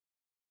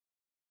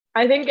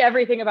I think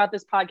everything about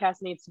this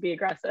podcast needs to be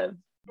aggressive.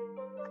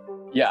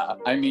 Yeah,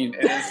 I mean,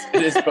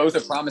 it is both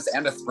a promise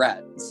and a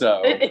threat.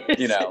 So,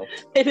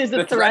 It is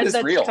a threat is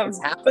that's real. come.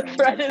 It's happening. The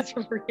threat is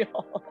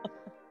real.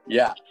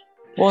 Yeah.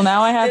 Well,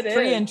 now I have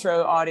free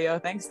intro audio.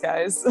 Thanks,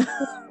 guys.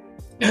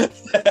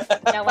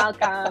 You're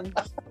welcome.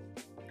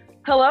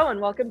 Hello,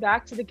 and welcome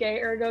back to the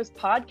Gay Ergos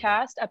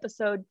podcast,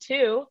 episode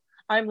 2.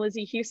 I'm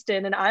Lizzie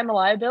Houston, and I'm a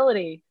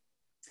liability.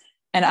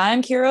 And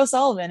I'm Kira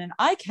O'Sullivan, and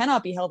I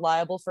cannot be held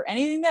liable for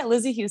anything that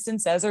Lizzie Houston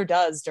says or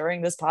does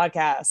during this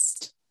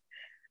podcast.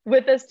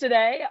 With us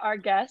today, our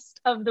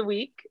guest of the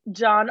week,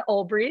 John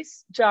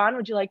Olbrys. John,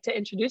 would you like to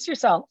introduce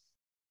yourself?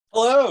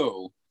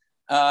 Hello.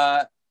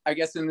 I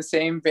guess in the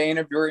same vein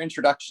of your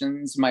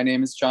introductions, my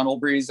name is John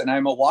Olbrys, and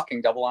I'm a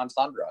walking double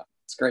entendre.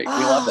 It's great. We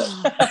love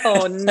it.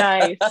 Oh,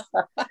 nice.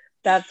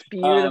 That's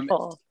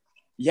beautiful.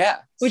 Yeah.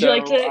 Would you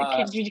like to,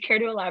 could you care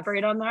to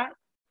elaborate on that?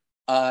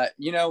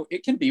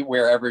 It can be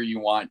wherever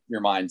you want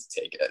your mind to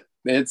take it.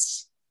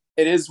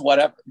 It is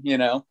whatever,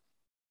 It's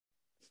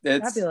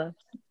fabulous.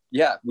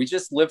 Yeah, we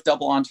just live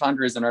double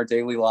entendres in our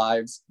daily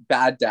lives.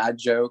 Bad dad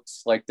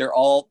jokes, like they're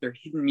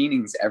hidden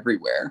meanings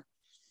everywhere.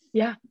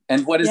 Yeah.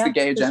 And what is the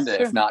gay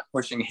agenda if not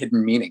pushing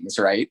hidden meanings,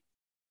 right?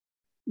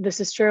 This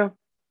is true.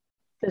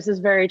 This is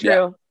very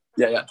true.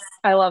 Yeah.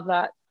 I love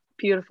that.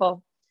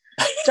 Beautiful.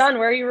 John,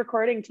 where are you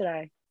recording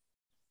today?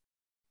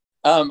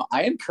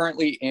 I am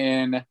currently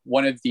in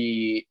one of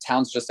the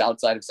towns just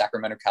outside of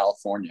Sacramento,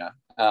 California.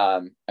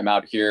 I'm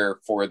out here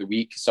for the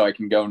week so I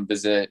can go and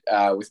visit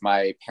with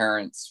my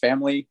parents'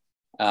 family,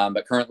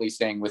 but currently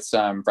staying with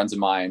some friends of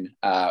mine,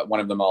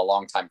 one of them a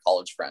longtime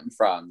college friend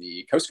from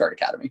the Coast Guard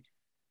Academy.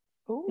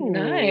 Ooh,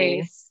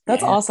 nice.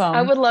 That's awesome.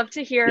 I would love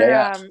to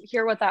hear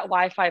hear what that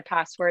Wi-Fi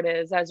password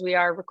is, as we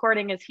are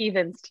recording as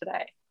heathens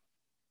today.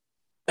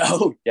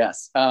 Oh,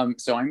 yes.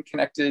 So I'm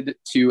connected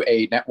to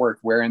a network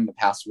wherein the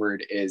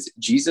password is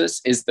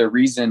Jesus is the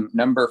reason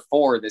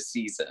 #4 this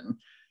season,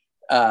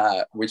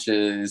 which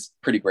is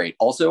pretty great.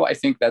 Also, I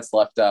think that's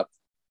left up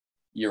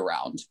year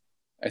round.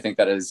 I think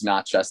that is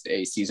not just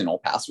a seasonal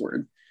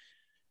password.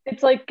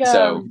 It's like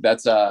so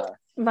that's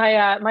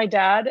my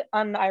dad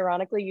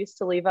unironically used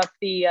to leave up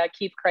the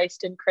Keep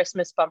Christ in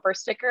Christmas bumper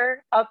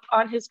sticker up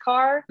on his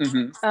car.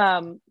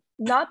 Mm-hmm.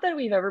 Not that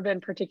we've ever been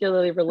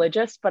particularly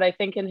religious, but I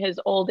think in his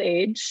old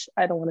age,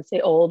 I don't want to say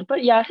old,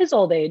 but yeah, his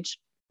old age,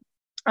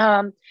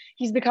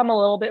 he's become a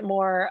little bit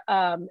more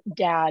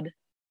dad,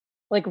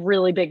 like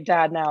really big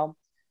dad now.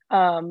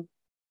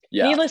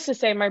 Needless to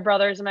say, my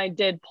brothers and I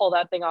did pull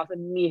that thing off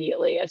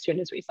immediately as soon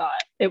as we saw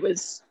it. It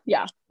was,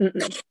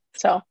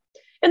 So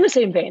in the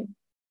same vein,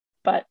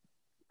 but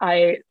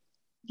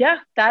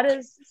that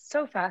is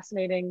so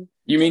fascinating.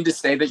 You mean to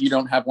say that you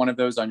don't have one of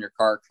those on your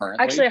car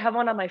currently? Actually, I have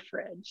one on my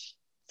fridge.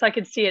 So I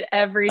could see it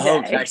every day.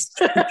 Oh, nice.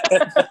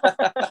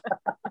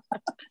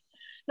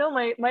 No,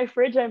 my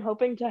fridge, I'm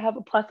hoping to have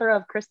a plethora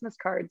of Christmas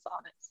cards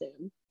on it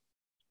soon.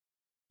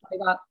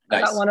 I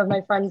got one of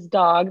my friend's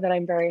dog that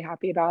I'm very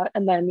happy about.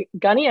 And then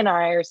Gunny and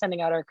I are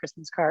sending out our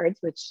Christmas cards,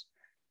 which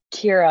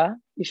Kira,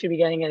 you should be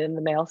getting it in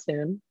the mail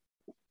soon.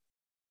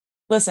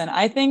 Listen,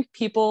 I think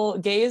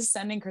gays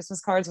sending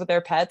Christmas cards with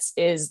their pets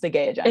is the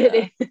gay agenda.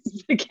 It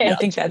is the gay agenda. I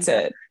think that's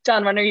it.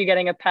 John, when are you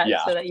getting a pet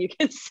so that you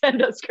can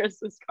send us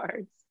Christmas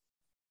cards?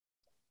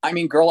 I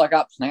mean, girl, I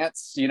got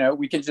plants,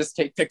 we can just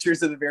take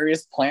pictures of the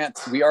various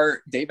plants.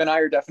 Dave and I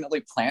are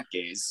definitely plant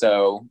gays.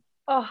 So.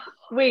 Oh,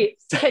 wait,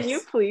 can you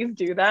please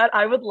do that?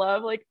 I would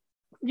love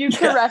you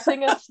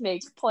caressing a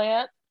snake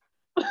plant.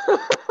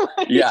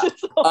 Yeah.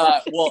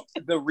 Well,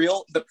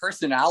 the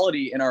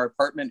personality in our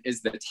apartment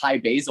is the Thai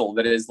basil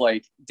that is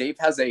Dave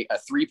has a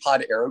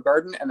 3-pod arrow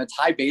garden, and the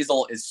Thai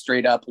basil is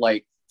straight up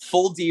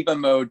full diva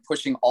mode,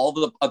 pushing all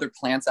the other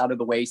plants out of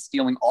the way,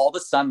 stealing all the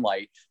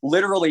sunlight,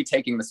 literally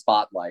taking the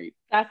spotlight.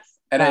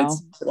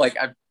 It's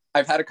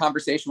I've had a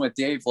conversation with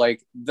Dave,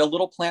 the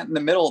little plant in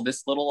the middle,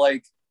 this little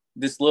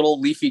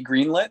leafy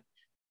greenlet,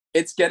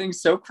 it's getting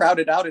so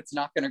crowded out, it's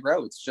not going to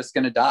grow. It's just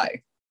going to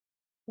die.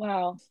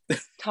 Wow.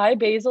 Thai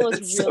basil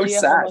is really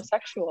so a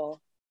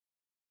homosexual.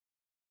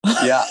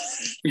 Yeah.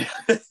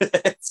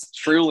 It's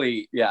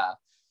truly, yeah.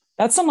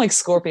 That's some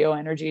Scorpio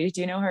energy.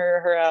 Do you know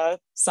her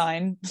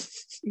sign?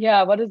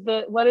 Yeah. What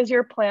is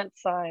your plant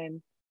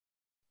sign?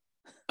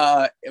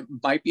 It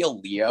might be a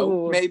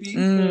Leo, maybe.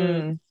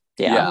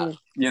 Yeah.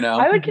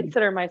 I would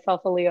consider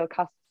myself a Leo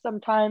cusp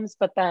sometimes,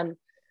 but then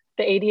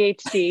the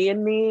ADHD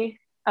in me,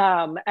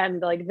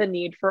 and the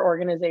need for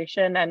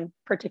organization and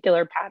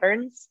particular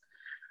patterns,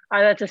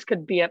 that just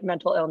could be a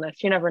mental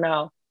illness. You never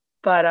know.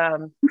 But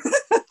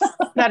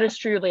that is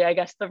truly, I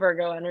guess, the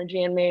Virgo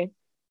energy in me.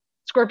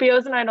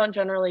 Scorpios and I don't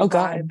generally vibe.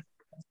 God.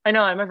 I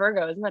know, I'm a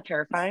Virgo. Isn't that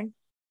terrifying?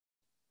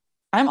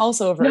 I'm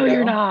also a Virgo. No,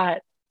 you're not.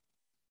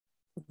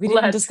 We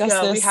didn't discuss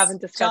this. We haven't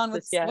discussed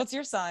this yet. What's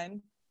your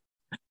sign?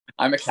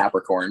 I'm a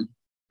Capricorn.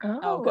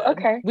 Oh,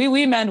 okay.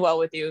 We mend well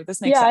with you. This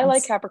makes sense. Yeah, I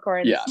like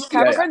Capricorns. Yeah.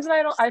 Capricorns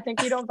and I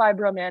think we don't vibe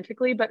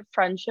romantically, but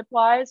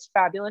friendship-wise,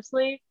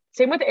 fabulously.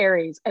 Same with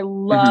Aries. I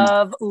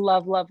love,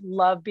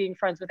 love being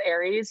friends with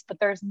Aries, but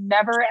there's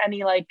never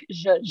any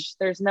zhuzh.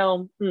 There's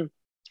no,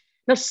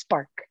 No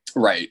spark.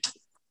 Right.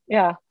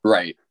 Yeah.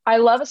 Right. I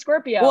love a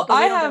Scorpio, Well,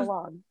 but we don't get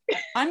along.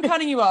 I'm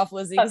cutting you off,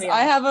 Lizzie, because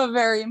I have a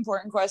very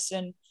important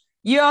question.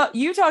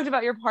 You talked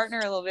about your partner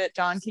a little bit,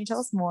 John. Can you tell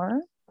us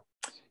more?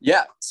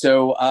 Yeah.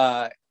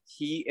 So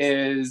he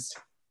is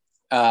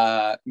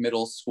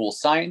middle school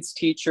science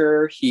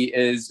teacher. He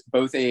has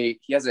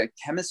a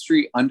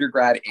chemistry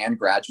undergrad and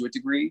graduate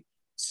degree.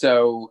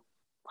 So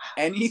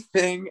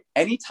anytime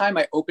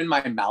I open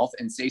my mouth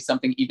and say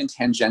something even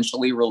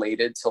tangentially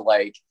related to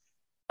like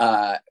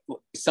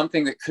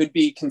something that could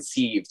be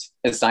conceived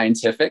as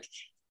scientific,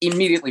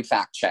 immediately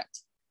fact checked.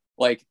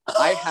 Like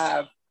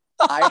I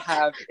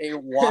have a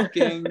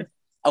walking,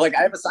 like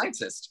I have a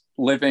scientist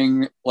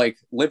living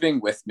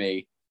with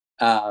me.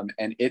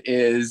 And it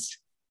is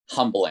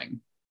humbling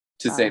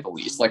to say the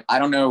least. Like I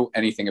don't know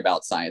anything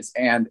about science.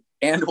 And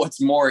what's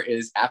more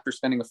is after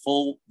spending a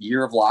full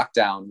year of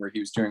lockdown where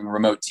he was doing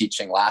remote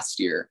teaching last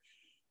year,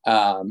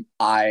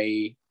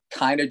 I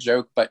kind of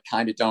joke, but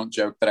kind of don't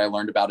joke that I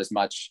learned about as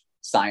much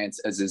science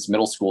as his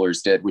middle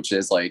schoolers did, which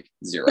is like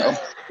 0.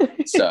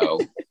 So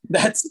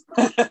that's,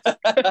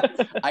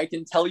 I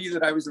can tell you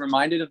that I was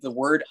reminded of the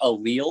word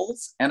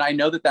alleles, and I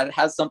know that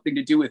has something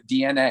to do with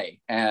DNA,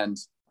 and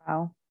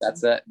wow,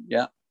 that's it.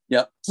 Yeah.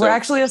 Yep. So, we're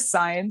actually a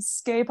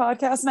science gay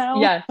podcast now.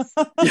 Yes.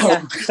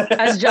 Yes.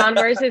 As John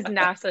wears his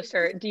NASA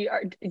shirt, do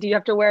you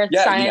have to wear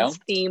science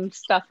themed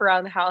stuff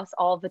around the house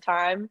all the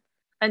time?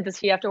 And does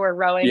he have to wear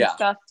rowing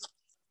stuff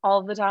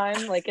all the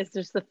time? Like, is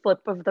just the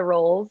flip of the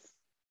roles?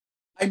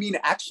 I mean,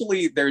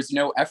 actually, there's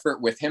no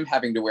effort with him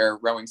having to wear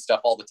rowing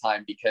stuff all the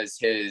time because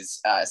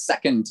his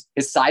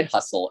side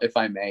hustle, if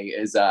I may,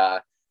 is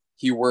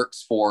he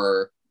works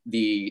for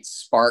the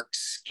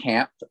Sparks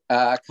Camp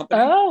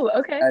company. Oh,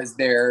 okay. As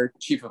their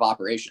chief of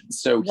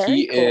operations. So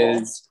Very cool.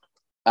 Is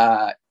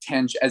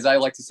as I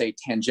like to say,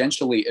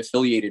 tangentially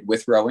affiliated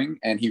with rowing,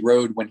 and he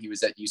rowed when he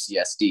was at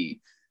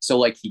UCSD. So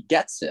like he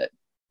gets it,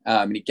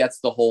 and he gets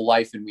the whole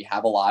life, and we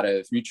have a lot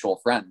of mutual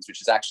friends,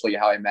 which is actually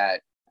how I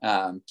met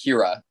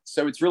Kira.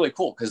 So it's really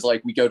cool because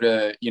like we go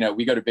to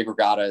big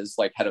regattas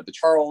like Head of the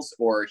Charles,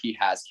 or he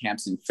has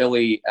camps in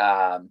Philly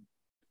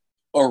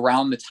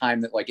around the time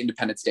that like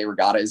Independence Day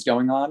Regatta is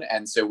going on.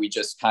 And so we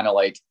just kind of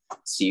like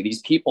see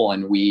these people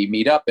and we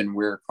meet up and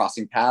we're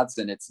crossing paths,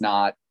 and it's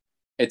not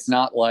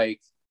like,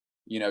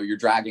 you're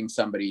dragging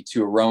somebody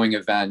to a rowing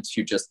event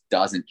who just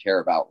doesn't care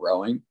about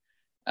rowing,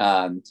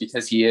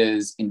 because he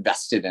is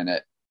invested in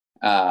it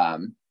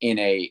in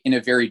a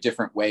very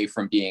different way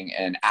from being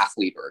an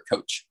athlete or a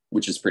coach,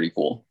 which is pretty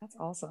cool. That's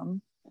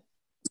awesome.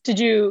 Did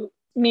you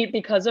meet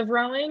because of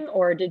rowing,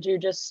 or did you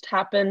just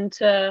happen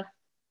to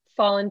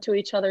fall into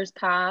each other's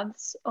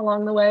paths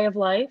along the way of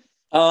life?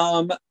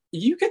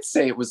 You could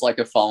say it was like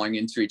a falling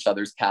into each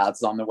other's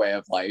paths on the way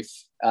of life,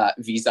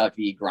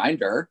 vis-a-vis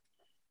Grindr.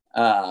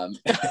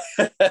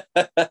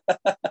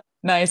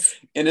 Nice.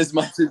 In as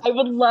much as I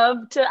would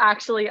love to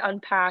actually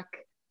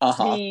unpack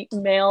the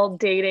male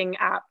dating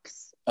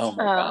apps. Oh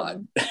my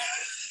God.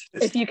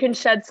 If you can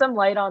shed some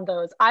light on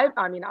those. I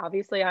mean,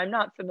 obviously I'm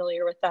not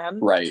familiar with them.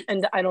 Right.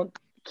 And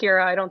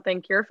Kira, I don't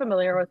think you're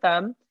familiar with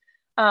them.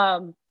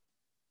 I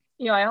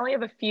only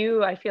have a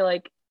few, I feel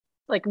like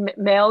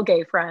male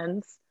gay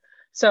friends.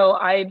 So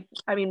I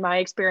mean, my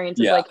experience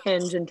is like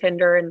Hinge and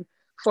Tinder and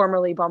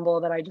formerly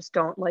Bumble that I just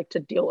don't like to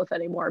deal with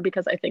anymore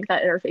because I think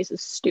that interface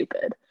is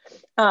stupid.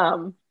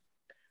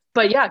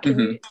 But yeah,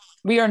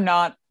 we are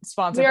not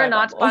sponsored. We are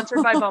not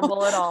sponsored by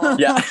Bumble at all.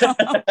 Yeah.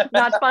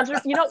 Not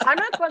sponsored. I'm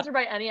not sponsored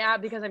by any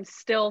app because I'm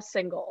still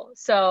single.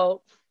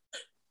 So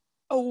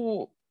I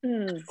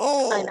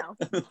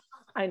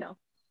know.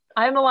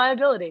 I'm a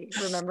liability,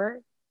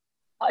 remember?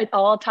 It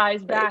all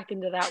ties back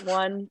into that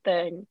one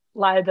thing,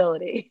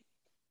 liability.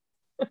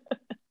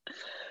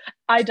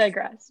 I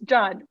digress.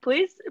 John,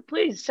 please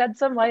shed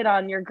some light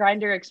on your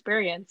Grindr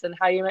experience and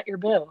how you met your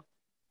boo.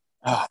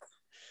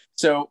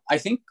 So I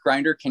think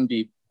Grindr can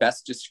be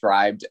best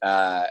described.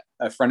 A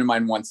friend of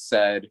mine once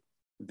said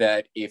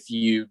that if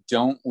you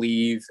don't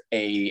leave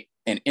an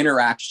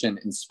interaction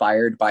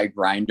inspired by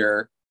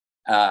Grindr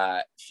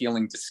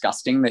feeling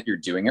disgusting, that you're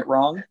doing it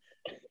wrong.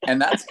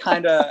 And that's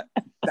kind of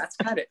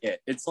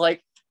it. It's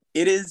like,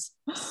 it is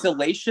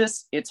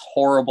salacious. It's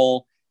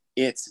horrible.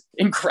 It's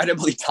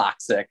incredibly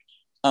toxic.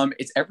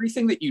 It's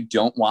everything that you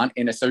don't want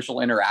in a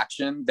social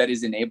interaction that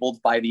is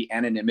enabled by the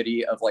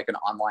anonymity of like an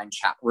online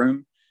chat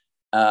room.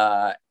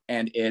 And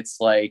it's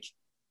like,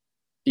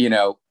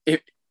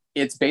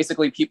 it's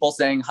basically people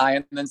saying hi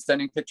and then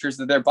sending pictures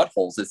of their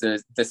buttholes.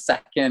 It's the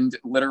second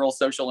literal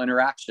social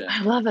interaction.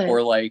 I love it.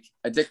 Or like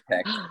a dick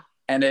pic.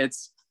 And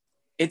it's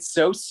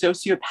so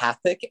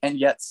sociopathic and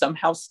yet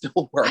somehow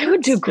still works. I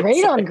would do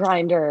great on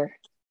Grindr.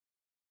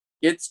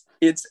 It's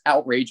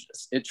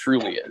outrageous. It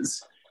truly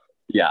is.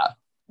 Yeah.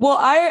 Well,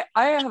 I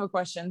have a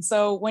question.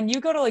 So when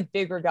you go to like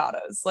big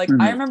regattas, like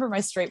I remember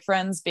my straight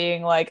friends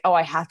being like, oh,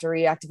 I have to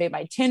reactivate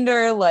my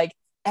Tinder. Like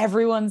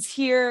everyone's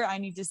here. I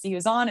need to see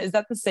who's on. Is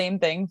that the same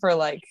thing for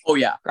like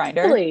Grindr?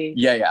 Really?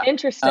 Yeah.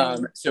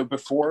 Interesting. So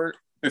before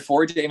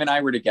Dave and I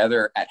were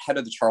together at Head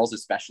of the Charles,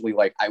 especially,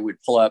 like I would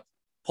pull up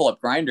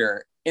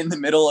Grindr in the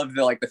middle of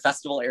the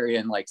festival area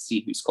and like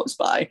see who's close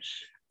by.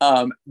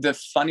 The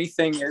funny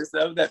thing is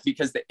though, that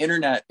because the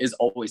internet is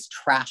always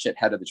trash at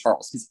Head of the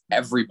Charles, because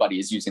everybody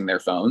is using their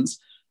phones,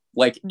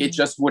 like it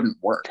just wouldn't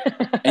work.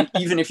 And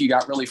even if you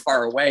got really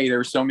far away, there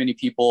were so many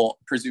people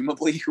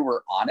presumably who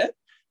were on it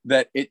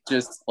that it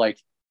just like,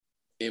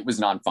 it was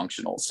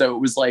non-functional. So it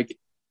was like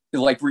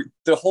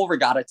the whole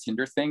regatta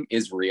Tinder thing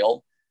is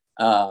real,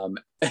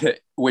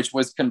 which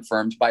was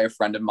confirmed by a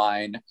friend of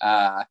mine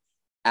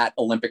at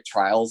Olympic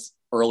trials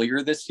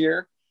earlier this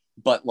year.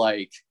 But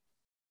like,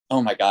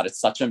 oh my God, it's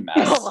such a mess.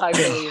 Oh, I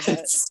believe it.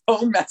 It's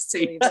so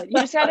messy. You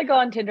just had to go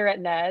on Tinder at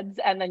Ned's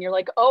and then you're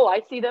like, oh,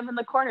 I see them in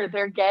the corner.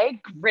 They're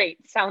gay.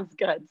 Great. Sounds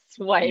good.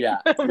 Swipe. Yeah.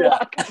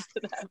 Walk up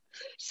to them.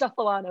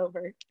 Shuffle on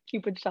over.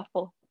 Cupid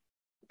shuffle.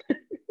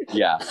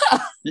 Yeah.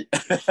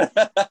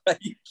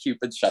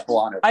 Cupid shuffle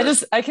on over.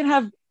 I can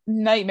have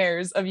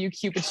nightmares of you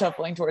Cupid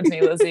shuffling towards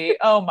me, Lizzie.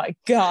 Oh my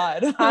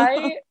God.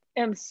 I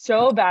am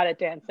so bad at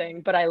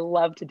dancing, but I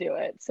love to do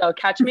it. So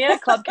catch me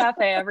at Club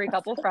Cafe every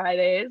couple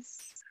Fridays,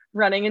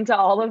 running into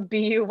all of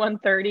BU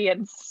 130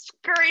 and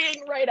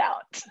scurrying right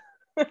out.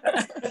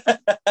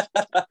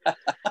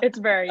 It's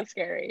very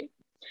scary.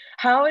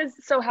 How's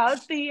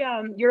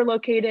the you're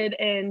located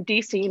in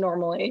DC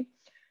normally.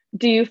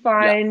 Do you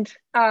find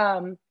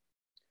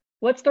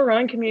what's the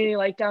rowing community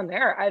like down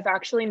there? I've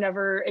actually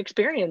never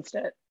experienced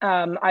it.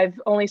 I've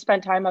only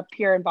spent time up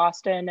here in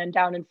Boston and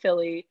down in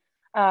Philly,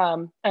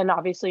 and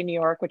obviously New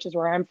York, which is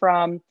where I'm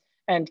from.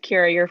 And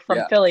Kira, you're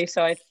from Philly,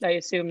 so I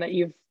assume that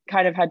you've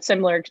kind of had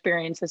similar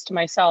experiences to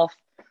myself.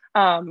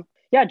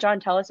 John,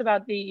 tell us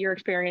about your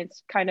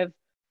experience, kind of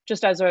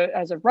just as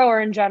a rower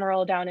in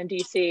general down in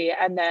DC,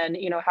 and then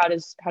how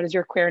does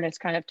your queerness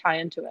kind of tie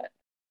into it?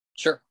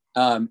 Sure.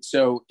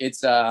 So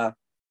it's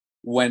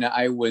when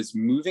I was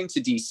moving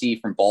to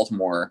DC from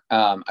Baltimore,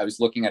 I was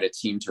looking at a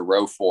team to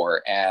row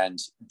for, and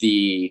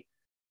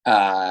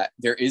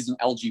there is an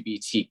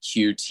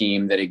LGBTQ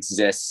team that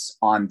exists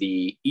on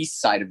the east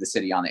side of the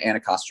city on the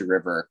Anacostia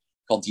River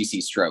called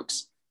DC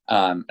Strokes.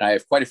 And I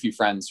have quite a few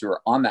friends who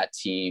are on that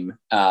team.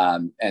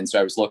 And so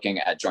I was looking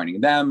at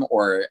joining them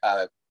or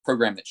a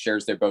program that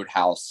shares their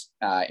boathouse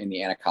in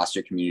the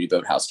Anacostia Community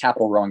Boathouse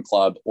Capital Rowing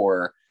Club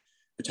or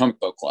Potomac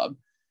Boat Club.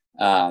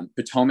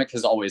 Potomac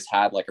has always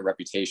had like a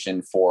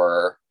reputation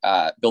for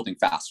building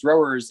fast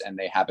rowers, and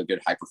they have a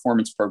good high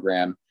performance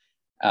program.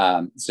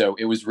 So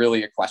it was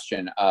really a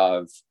question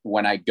of,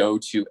 when I go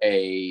to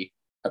a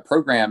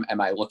program,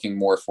 am I looking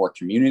more for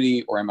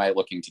community or am I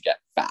looking to get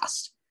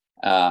fast?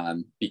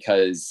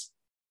 Because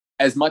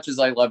as much as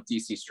I love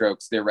DC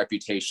Strokes, their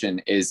reputation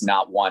is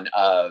not one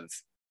of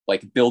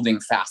like building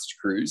fast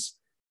crews.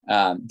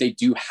 They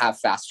do have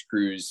fast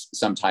crews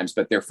sometimes,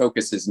 but their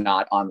focus is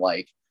not on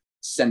like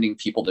sending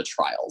people to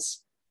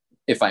trials,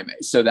 if I may.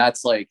 So that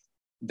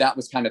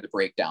was kind of the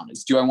breakdown,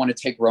 is do I want to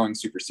take rowing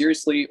super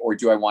seriously, or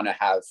do I want to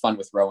have fun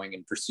with rowing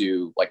and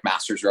pursue like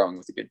masters rowing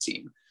with a good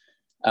team?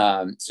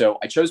 So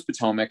I chose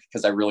Potomac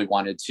because I really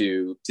wanted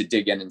to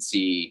dig in and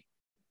see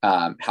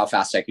how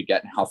fast I could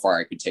get and how far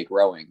I could take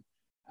rowing,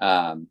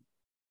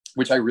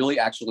 which I really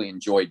actually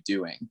enjoyed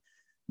doing.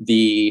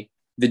 The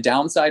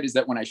downside is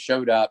that when I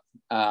showed up,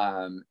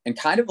 and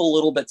kind of a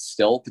little bit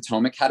still,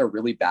 Potomac had a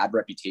really bad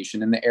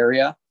reputation in the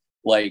area.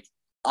 Like,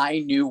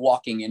 I knew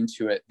walking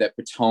into it that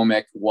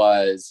Potomac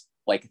was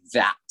like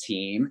that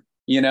team,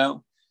 so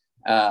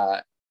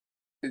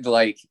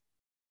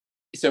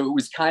it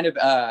was kind of,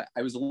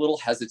 I was a little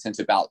hesitant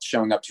about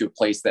showing up to a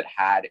place that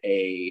had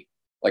a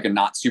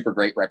not super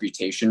great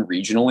reputation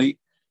regionally.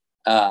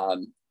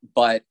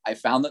 But I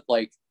found that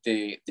like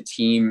the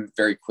team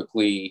very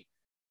quickly,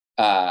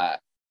 or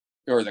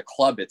the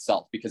club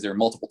itself, because there are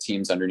multiple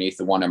teams underneath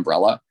the one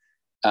umbrella.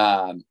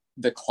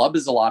 The club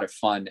is a lot of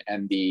fun,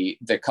 and the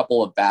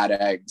couple of bad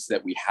eggs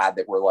that we had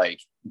that were like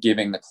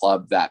giving the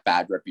club that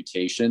bad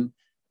reputation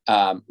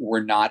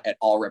were not at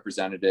all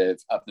representative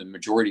of the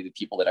majority of the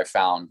people that I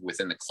found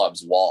within the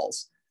club's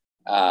walls.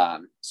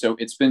 So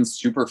it's been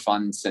super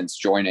fun since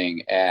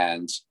joining,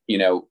 and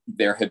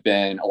there have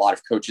been a lot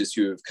of coaches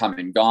who have come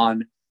and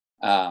gone,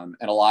 and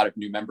a lot of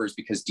new members,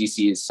 because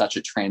DC is such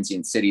a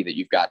transient city that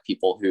you've got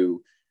people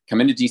who come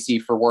into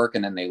DC for work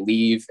and then they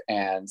leave,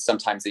 and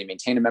sometimes they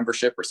maintain a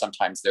membership, or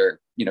sometimes they're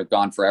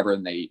gone forever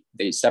and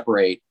they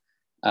separate.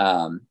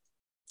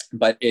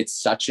 But it's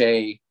such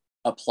a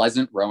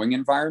pleasant rowing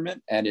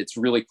environment, and it's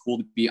really cool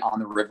to be on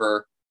the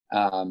river,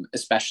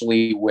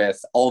 especially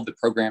with all of the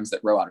programs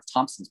that row out of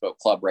Thompson's Boat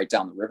Club right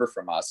down the river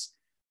from us,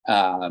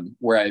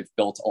 where I've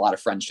built a lot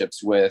of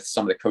friendships with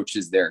some of the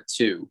coaches there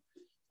too.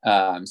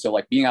 So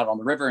like being out on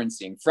the river and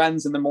seeing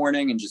friends in the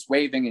morning and just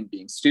waving and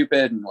being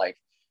stupid and like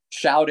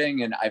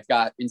shouting, and I've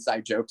got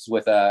inside jokes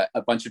with a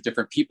bunch of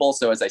different people,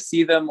 so as I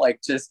see them, like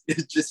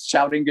just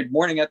shouting good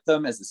morning at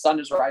them as the sun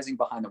is rising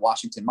behind the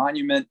Washington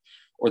Monument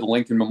or the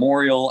Lincoln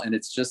Memorial, and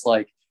it's just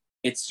like,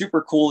 it's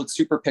super cool, it's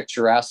super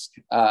picturesque.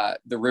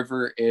 The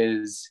river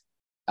is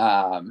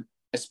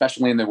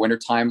especially in the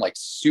wintertime like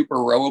super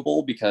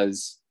rowable,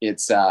 because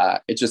it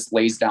just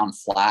lays down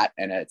flat,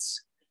 and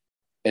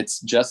it's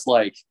just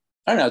like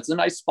I don't know, it's a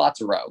nice spot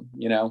to row,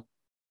 you know.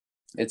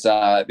 It's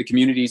the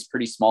community is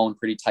pretty small and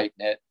pretty tight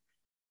knit.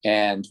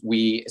 And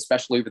we,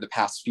 especially over the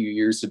past few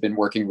years, have been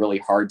working really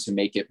hard to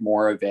make it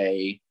more of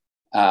a,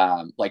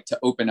 like to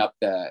open up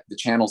the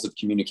channels of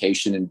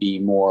communication and be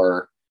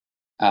more,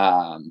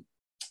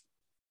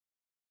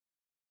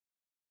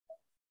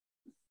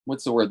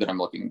 what's the word that I'm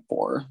looking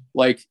for?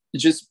 Like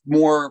just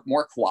more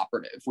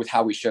cooperative with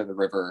how we show the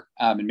river,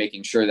 and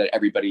making sure that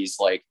everybody's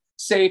like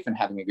safe and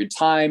having a good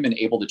time and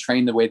able to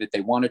train the way that they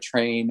want to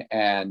train,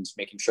 and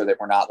making sure that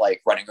we're not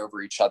like running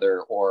over each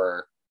other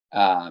or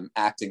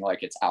acting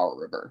like it's our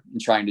river, and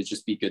trying to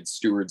just be good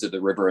stewards of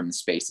the river and the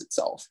space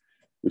itself,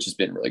 which has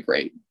been really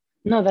great.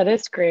 No, that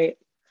is great.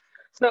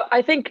 So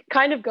I think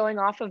kind of going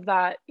off of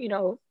that,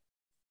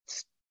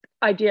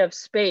 idea of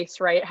space,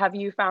 right? Have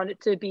you found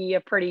it to be a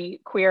pretty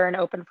queer and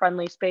open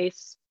friendly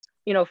space,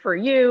 for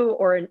you,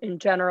 or in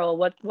general?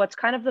 What's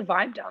kind of the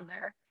vibe down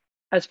there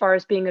as far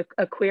as being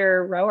a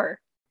queer rower?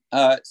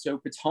 So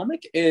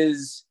Potomac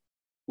is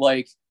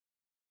like,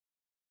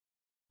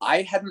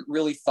 I hadn't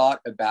really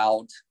thought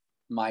about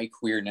my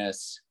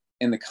queerness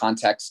in the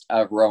context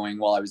of rowing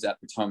while I was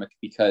at Potomac,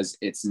 because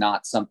it's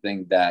not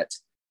something that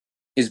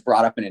is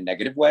brought up in a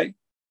negative way.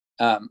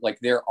 Like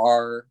there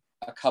are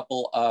a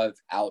couple of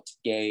out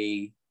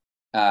gay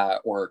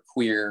or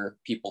queer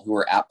people who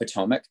are at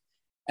Potomac,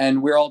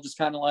 and we're all just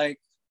kind of like,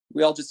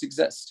 we all just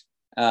exist.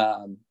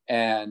 And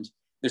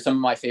they're some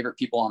of my favorite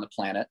people on the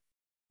planet.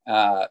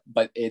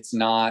 But it's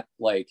not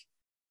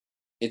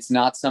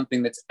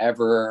something that's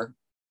ever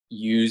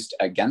used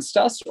against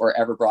us or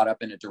ever brought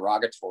up in a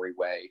derogatory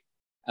way.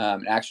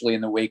 Actually,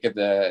 in the wake of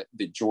the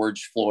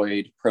George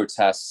Floyd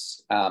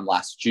protests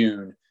last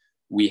June,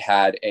 we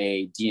had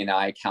a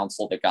D&I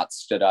council that got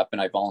stood up, and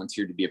I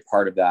volunteered to be a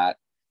part of that.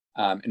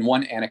 And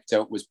one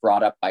anecdote was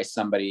brought up by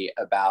somebody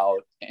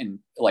about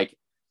like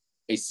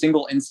a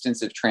single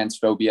instance of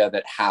transphobia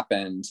that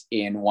happened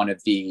in one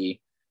of the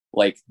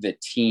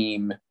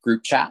team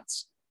group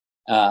chats.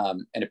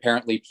 And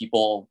apparently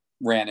people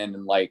ran in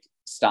and like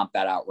stomped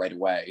that out right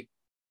away.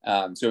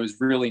 So it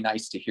was really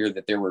nice to hear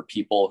that there were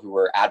people who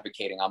were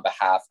advocating on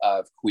behalf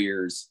of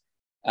queers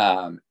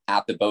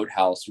at the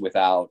boathouse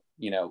without,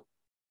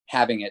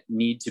 having it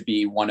need to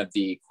be one of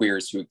the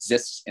queers who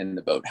exists in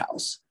the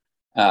boathouse.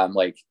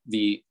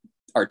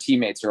 Our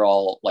teammates are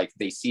all like,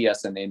 they see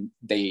us and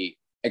they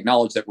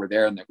acknowledge that we're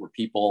there and that we're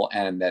people,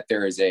 and that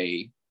there is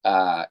an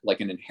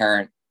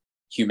inherent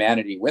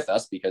humanity with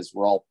us, because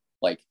we're all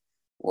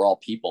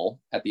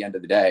people at the end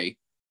of the day.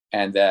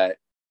 And that,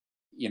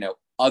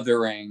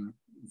 othering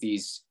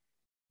these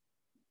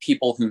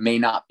people who may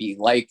not be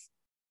like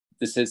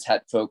the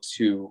cishet folks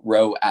who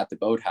row at the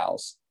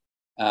boathouse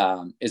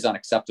is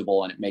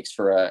unacceptable. And it makes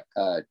for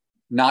a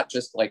not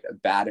just like a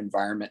bad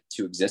environment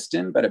to exist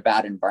in, but a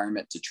bad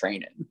environment to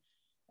train in.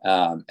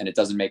 And it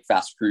doesn't make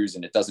fast crews,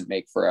 and it doesn't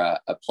make for a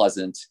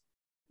pleasant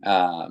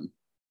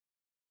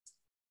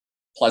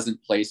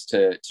place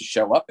to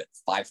show up at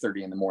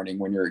 5:30 in the morning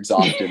when you're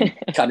exhausted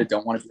and kind of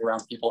don't want to be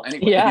around people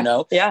anyway.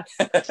 Yeah.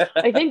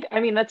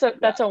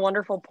 That's a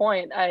wonderful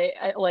point.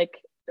 I like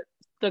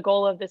the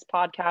goal of this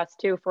podcast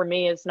too, for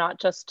me, is not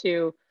just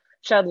to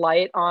shed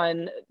light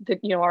on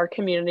our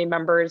community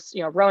members,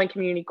 rowing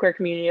community, queer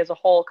community as a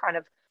whole, kind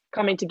of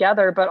coming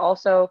together, but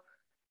also,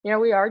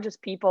 we are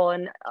just people.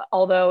 And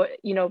although,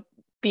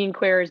 being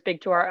queer is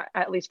big to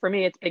at least for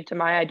me, it's big to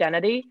my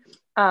identity.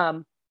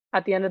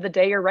 At the end of the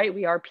day, you're right,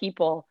 we are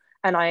people.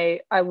 And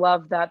I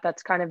love that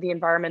that's kind of the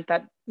environment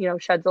that,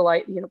 sheds a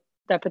light,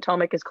 that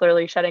Potomac is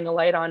clearly shedding a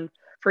light on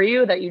for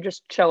you, that you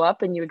just show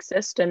up and you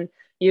exist, and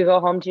you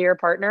go home to your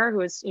partner, who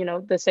is,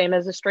 the same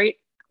as your straight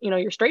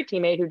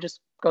teammate who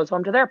just goes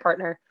home to their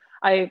partner.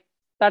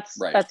 That's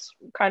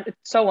kind of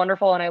so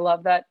wonderful. And I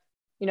love that,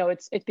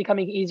 it's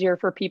becoming easier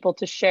for people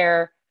to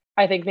share.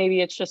 I think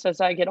maybe it's just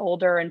as I get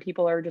older and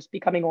people are just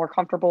becoming more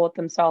comfortable with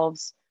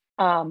themselves.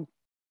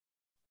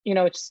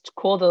 It's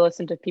cool to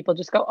listen to people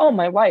just go, oh,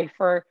 my wife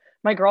or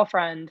my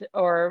girlfriend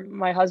or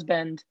my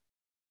husband,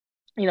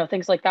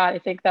 things like that. I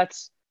think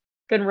that's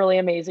been really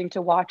amazing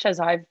to watch as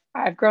I've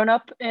grown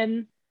up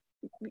in,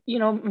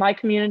 my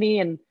community.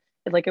 And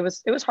like, it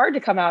was hard to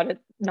come out at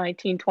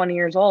 19, 20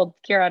 years old.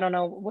 Kira, I don't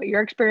know what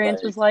your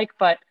experience was like,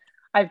 but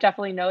I've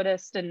definitely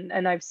noticed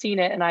and I've seen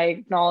it, and I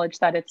acknowledge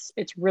that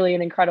it's really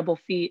an incredible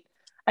feat.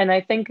 And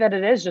I think that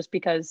it is just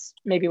because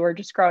maybe we're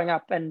just growing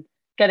up and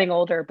getting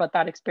older, but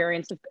that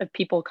experience of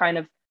people kind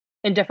of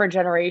in different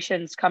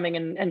generations coming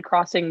and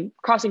crossing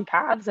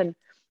paths. And,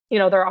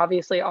 there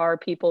obviously are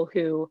people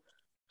who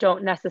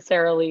don't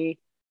necessarily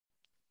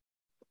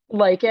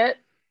like it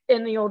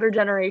in the older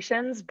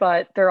generations,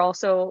 but there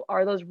also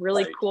are those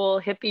really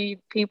cool hippie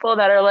people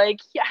that are like,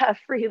 yeah,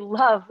 free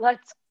love,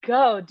 let's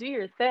go, do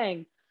your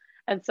thing.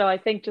 And so I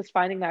think just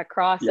finding that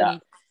cross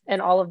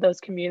and all of those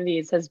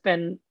communities has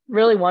been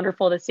really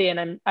wonderful to see.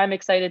 And I'm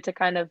excited to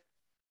kind of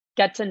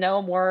get to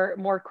know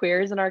more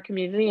queers in our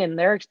community and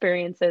their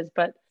experiences.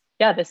 But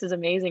yeah, this is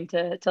amazing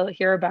to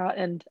hear about.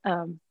 And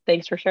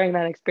thanks for sharing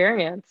that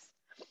experience.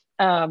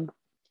 But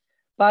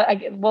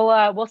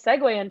we'll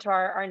segue into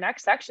our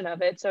next section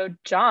of it. So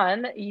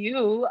John,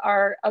 you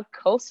are a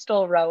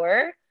coastal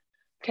rower.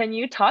 Can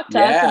you talk to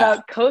us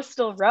about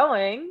coastal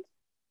rowing?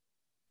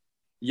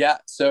 Yeah.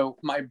 So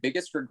my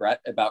biggest regret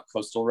about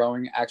coastal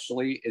rowing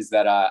actually is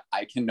that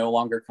I can no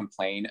longer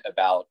complain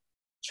about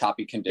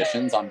choppy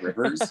conditions on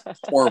rivers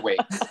or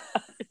waves,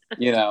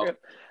 because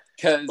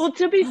well,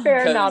 to be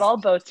fair, not all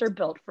boats are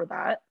built for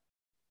that.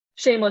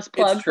 Shameless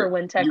plug for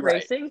Wintech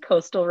Racing,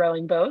 coastal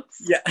rowing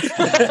boats. Yeah.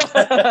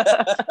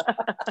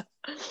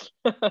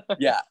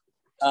 Yeah.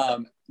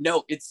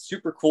 No, it's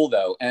super cool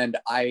though. And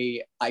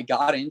I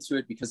got into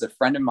it because a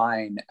friend of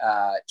mine,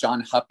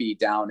 John Huppy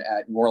down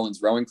at New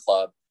Orleans Rowing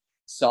Club,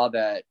 saw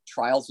that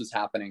trials was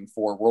happening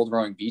for World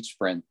Rowing Beach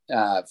Sprint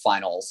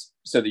finals.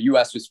 So the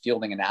US was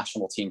fielding a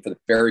national team for the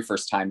very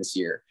first time this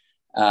year.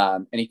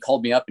 And he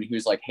called me up and he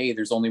was like, hey,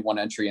 there's only one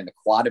entry in the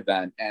quad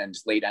event and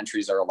late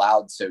entries are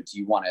allowed. So do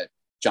you want to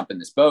jump in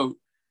this boat?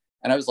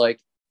 And I was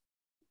like,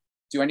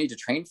 do I need to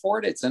train for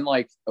it? It's in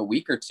like a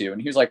week or two.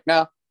 And he was like,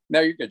 no,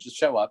 you're good. Just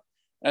show up.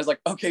 And I was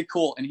like, okay,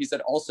 cool. And he said,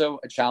 also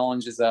a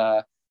challenge is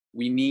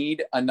we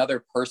need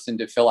another person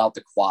to fill out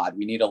the quad.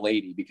 We need a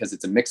lady because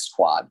it's a mixed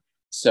quad.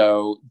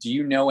 So do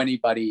you know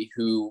anybody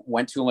who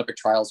went to Olympic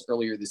trials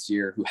earlier this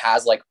year who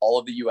has like all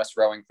of the US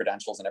rowing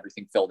credentials and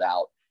everything filled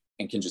out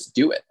and can just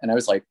do it? And I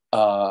was like,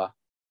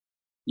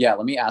 yeah,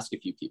 let me ask a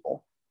few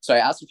people. So I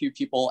asked a few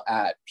people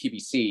at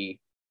PBC,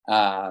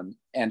 and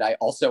I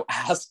also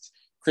asked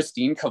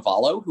Christine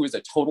Cavallo, who is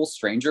a total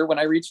stranger when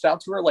I reached out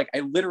to her. Like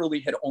I literally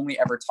had only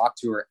ever talked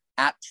to her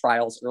at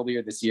trials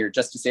earlier this year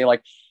just to say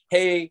like,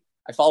 hey,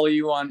 I follow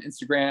you on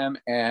Instagram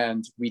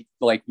and we've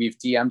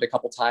DM'd a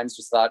couple times,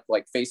 just thought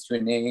like face to a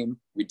name,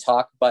 we'd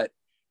talk. But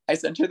I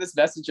sent her this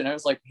message and I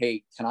was like,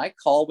 hey, can I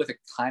call with a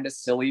kind of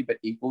silly but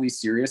equally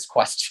serious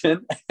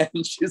question?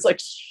 And she was like,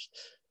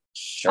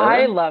 sure.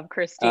 I love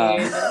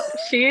Christine.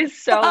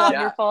 She's so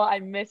wonderful. I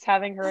miss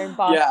having her in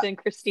Boston.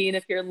 Christine,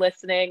 if you're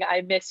listening, I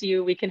miss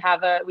you. We can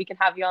have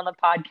you on the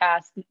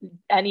podcast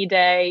any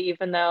day,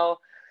 even though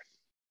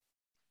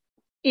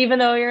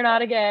you're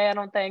not a gay, I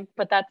don't think,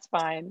 but that's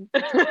fine.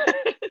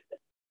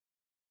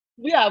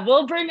 Yeah,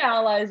 we'll bring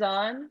allies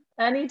on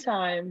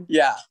anytime.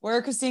 Yeah, we're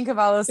a Christine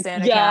Cavallo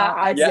stan account.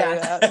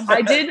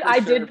 I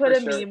did put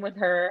a meme with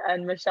her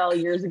and Michelle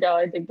years ago,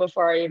 I think,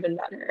 before I even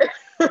met her.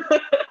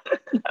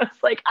 I was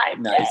like,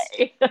 I'm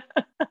gay.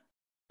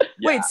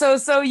 Wait,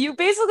 so you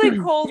basically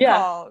cold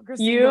call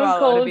Christine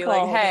Cavallo to be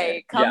like,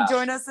 hey, come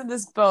join us in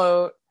this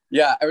boat.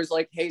 Yeah, I was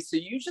like, hey, so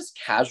you just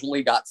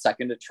casually got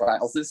second at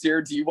trials this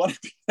year. Do you want to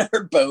be in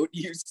our boat,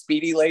 you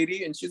speedy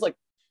lady? And she's like,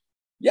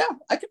 yeah,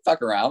 I can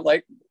fuck around.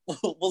 Like,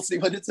 we'll see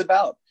what it's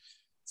about.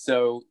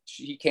 So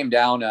she came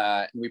down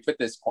and we put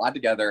this quad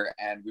together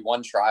and we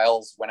won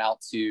trials, went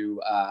out to,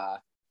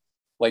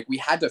 we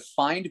had to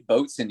find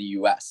boats in the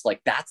US.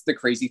 Like, that's the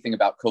crazy thing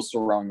about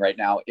coastal rowing right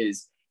now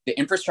is the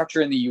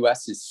infrastructure in the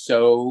US is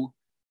so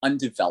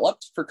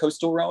undeveloped for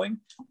coastal rowing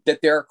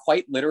that there are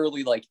quite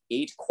literally like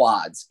 8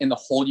 quads in the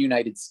whole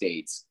United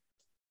States.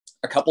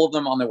 A couple of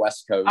them on the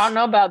West Coast. I don't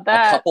know about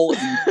that. A couple.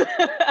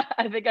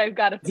 I think I've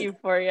got a few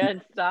for you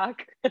in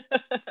stock.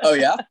 Oh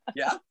yeah,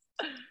 yeah.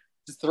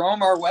 Just throw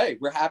them our way.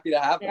 We're happy to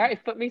have them. All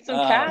right, put me some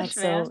cash, that's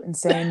man. So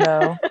insane,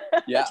 though.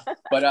 Yeah,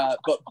 but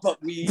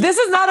we. This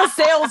is not a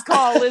sales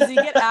call, Lizzie.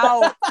 Get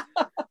out.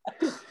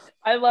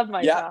 I love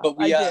my job. But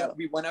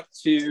we went up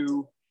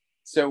to.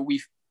 So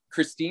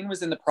Christine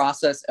was in the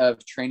process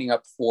of training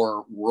up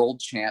for world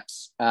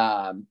champs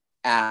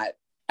at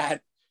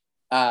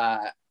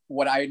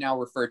what I now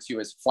refer to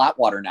as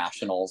Flatwater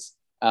Nationals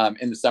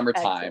in the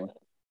summertime. Excellent.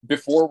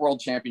 Before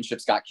World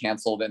Championships got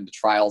canceled and the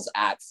trials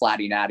at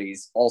Flatty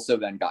Natties also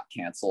then got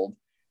canceled.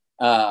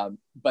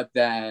 But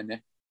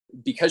then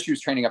because she was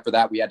training up for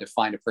that, we had to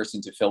find a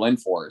person to fill in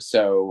for her.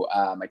 So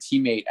my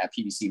teammate at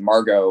PBC,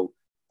 Margot,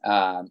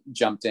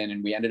 jumped in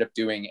and we ended up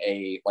doing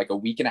a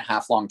week and a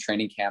half long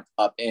training camp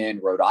up in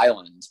Rhode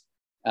Island,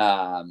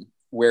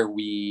 where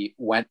we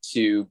went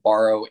to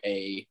borrow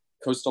a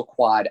coastal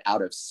quad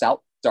out of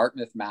South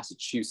Dartmouth,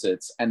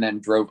 Massachusetts, and then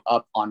drove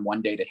up on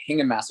one day to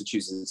Hingham,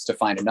 Massachusetts to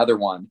find another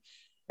one.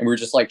 And we were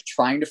just like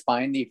trying to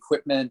find the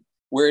equipment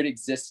where it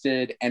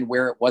existed and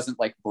where it wasn't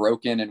like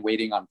broken and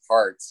waiting on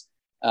parts.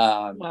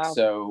 Wow.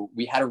 So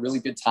we had a really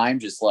good time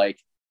just like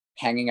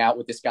hanging out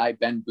with this guy,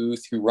 Ben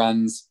Booth, who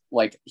runs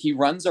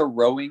a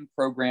rowing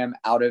program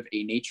out of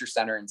a nature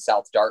center in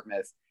South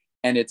Dartmouth.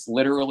 And it's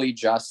literally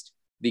just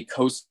the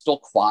coastal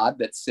quad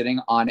that's sitting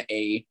on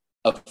a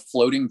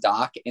floating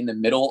dock in the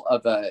middle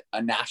of a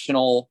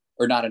national,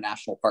 or not a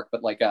national park,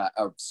 but like a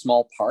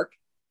small park.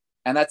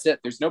 And that's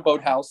it. There's no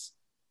boathouse.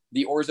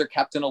 The oars are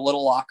kept in a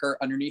little locker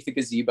underneath a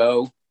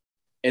gazebo.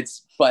 And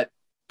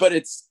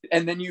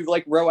then you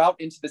like row out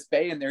into this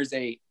bay and there's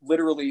a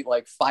literally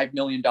like $5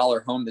 million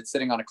home that's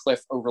sitting on a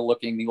cliff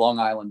overlooking the Long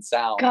Island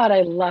Sound. God,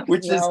 I love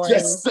which rowing.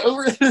 Is just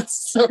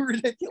so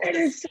ridiculous. It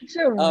is such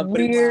a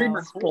weird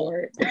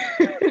sport.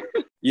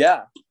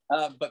 Yeah.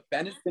 But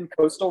Ben has been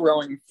coastal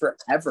rowing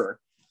forever.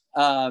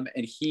 And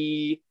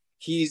he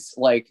he's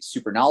like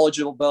super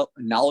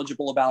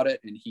knowledgeable about it.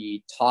 And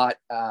he taught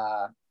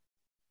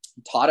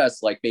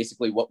us like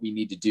basically what we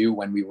need to do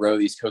when we row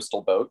these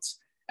coastal boats.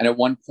 And at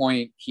one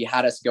point he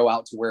had us go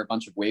out to where a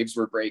bunch of waves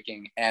were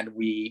breaking, and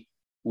we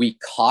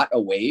caught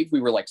a wave. We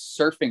were like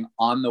surfing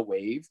on the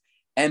wave,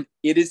 and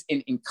it is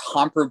an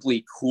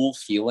incomparably cool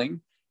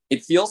feeling.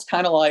 It feels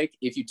kind of like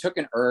if you took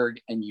an erg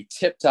and you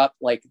tipped up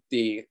like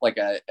a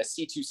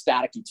C2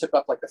 static, you tip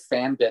up like the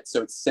fan bit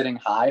so it's sitting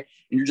high,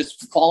 and you're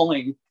just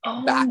falling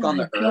back on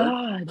the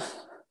erg,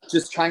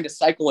 just trying to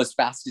cycle as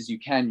fast as you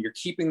can. You're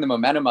keeping the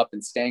momentum up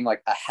and staying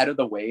like ahead of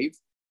the wave.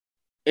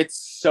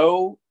 It's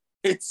boat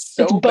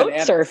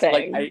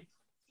surfing. Like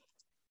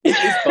it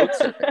is boat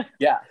surfing.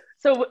 Yeah.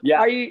 So yeah.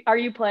 Are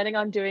you planning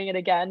on doing it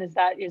again? Is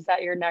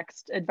that your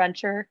next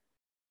adventure?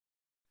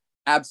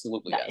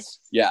 Absolutely. Nice.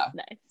 Yes. Yeah.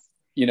 Nice.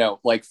 You know,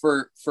 like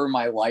for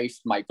my life,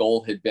 my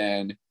goal had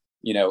been,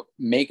 you know,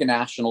 make a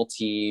national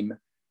team.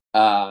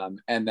 And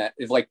that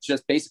is like,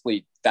 just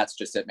basically that's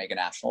just it, make a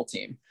national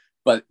team.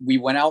 But we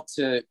went out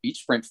to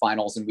beach sprint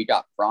finals and we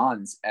got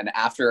bronze. And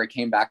after I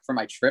came back from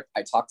my trip,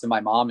 I talked to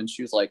my mom and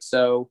she was like,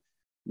 so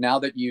now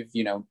that you've,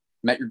 you know,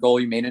 met your goal,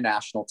 you made a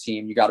national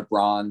team, you got a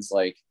bronze,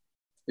 like,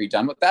 are you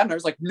done with that? And I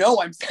was like,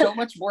 no, I'm so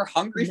much more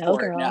hungry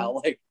for it now.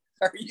 Like,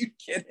 are you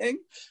kidding?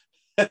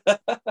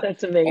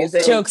 That's amazing. Also,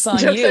 Jokes on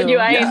you.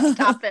 I ain't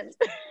stopping.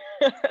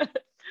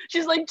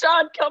 She's like,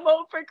 John, come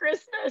home for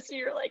Christmas. And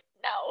you're like,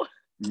 no.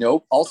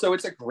 Nope. Also,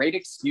 it's a great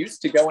excuse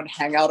to go and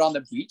hang out on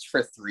the beach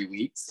for 3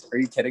 weeks. Are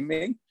you kidding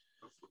me?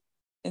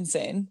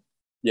 Insane.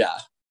 Yeah.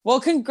 Well,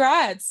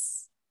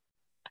 congrats.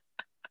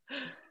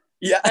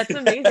 Yeah. That's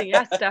amazing.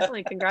 Yes,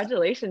 definitely.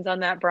 Congratulations on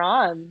that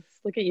bronze.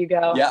 Look at you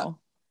go. Yeah.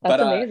 That's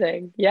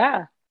amazing.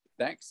 Yeah.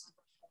 Thanks.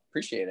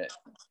 Appreciate it.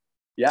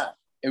 Yeah.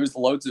 It was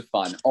loads of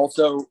fun.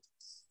 Also,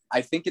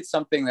 I think it's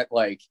something that,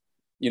 like,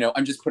 you know,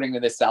 I'm just putting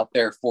this out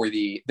there for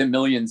the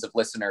millions of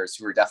listeners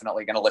who are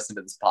definitely going to listen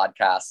to this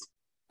podcast.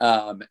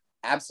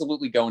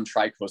 Absolutely go and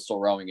try coastal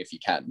rowing if you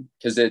can,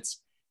 because it's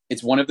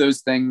one of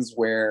those things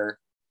where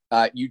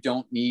you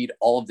don't need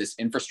all of this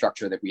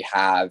infrastructure that we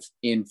have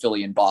in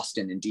Philly and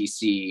Boston and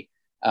DC,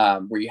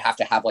 where you have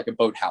to have like a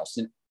boathouse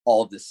and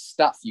all of this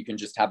stuff. You can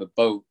just have a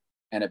boat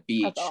and a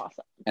beach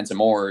and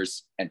some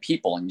oars and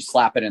people, and you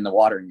slap it in the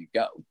water and you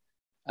go.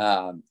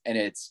 And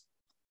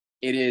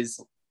it is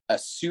a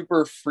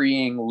super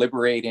freeing,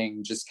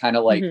 liberating, just kind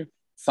of like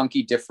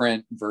funky,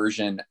 different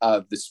version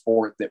of the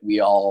sport that we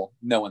all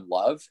know and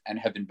love and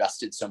have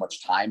invested so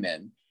much time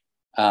in.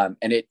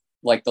 And it,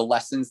 like, the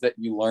lessons that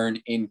you learn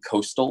in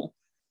coastal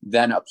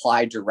then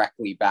apply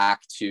directly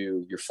back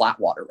to your flat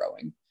water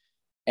rowing.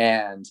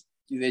 And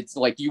it's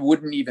like, you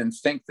wouldn't even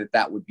think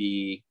that would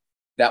be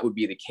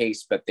the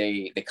case, but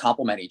they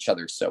complement each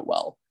other so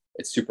well.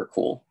 It's super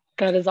cool.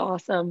 That is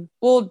awesome.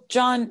 Well,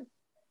 John,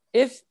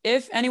 if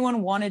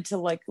anyone wanted to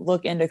like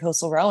look into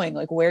coastal rowing,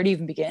 like, where do you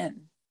even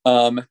begin?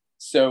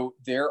 So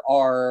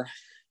the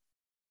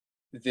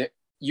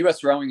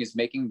U.S. rowing is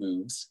making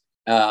moves.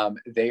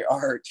 They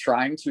are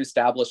trying to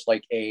establish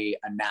like a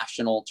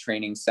national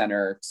training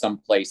center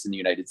someplace in the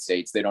United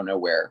States. They don't know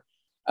where.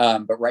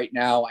 But right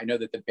now I know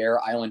that the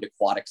Bear Island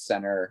Aquatic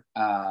Center,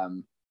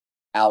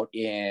 out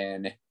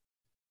in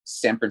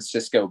San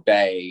Francisco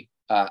Bay,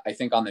 I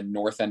think on the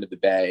north end of the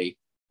bay,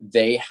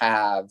 they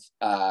have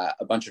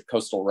a bunch of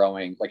coastal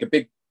rowing, like a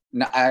big,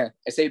 I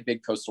say a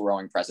big coastal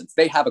rowing presence.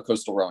 They have a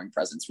coastal rowing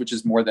presence, which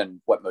is more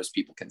than what most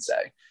people can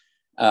say.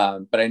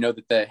 But I know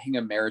that the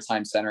Hingham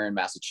Maritime Center in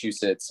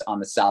Massachusetts on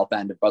the south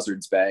end of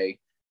Buzzards Bay,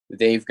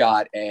 they've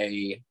got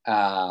a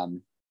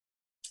couple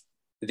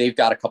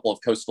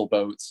of coastal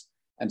boats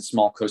and a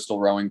small coastal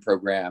rowing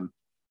program.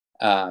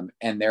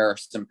 And there are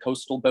some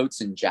coastal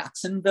boats in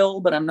Jacksonville,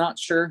 but I'm not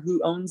sure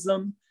who owns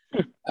them.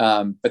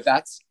 But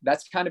that's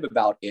kind of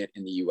about it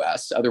in the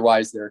US.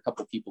 Otherwise, there are a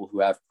couple of people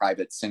who have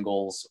private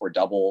singles or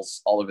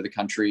doubles all over the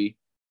country.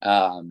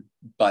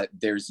 But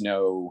there's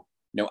no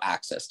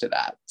access to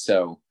that.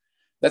 So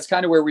that's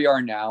kind of where we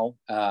are now.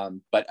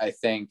 But I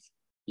think,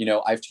 you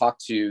know, I've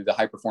talked to the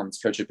high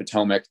performance coach at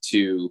Potomac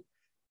to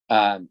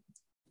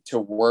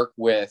work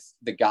with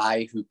the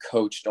guy who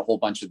coached a whole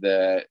bunch of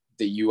the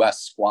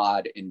US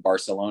squad in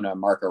Barcelona,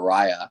 Marc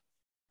Araya,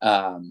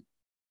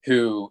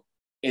 who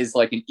is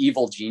like an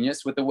evil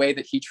genius with the way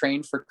that he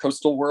trained for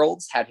Coastal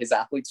Worlds, had his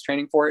athletes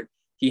training for it.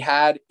 He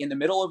had, in the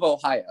middle of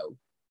Ohio,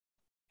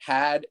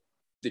 had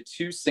the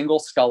two single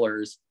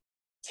scullers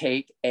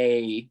take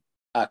a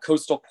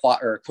coastal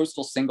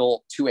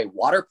single to a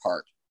water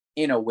park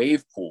in a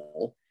wave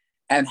pool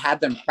and had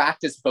them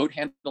practice boat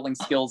handling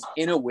skills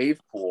in a wave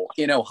pool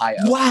in Ohio.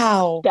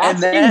 Wow.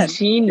 That's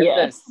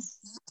ingenious.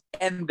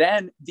 And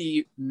then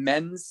the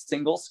men's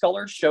single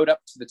sculler showed up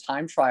to the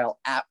time trial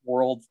at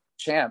World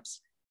Champs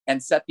and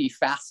set the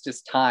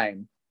fastest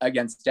time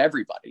against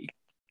everybody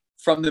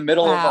from the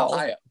middle of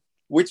Ohio,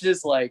 which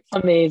is like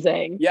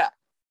amazing. Yeah.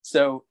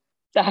 So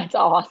that's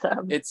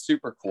awesome. It's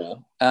super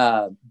cool.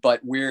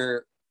 But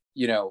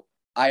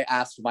I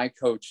asked my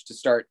coach to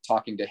start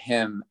talking to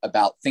him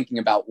about thinking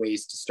about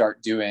ways to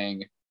start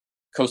doing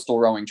coastal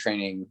rowing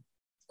training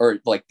or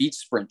like beach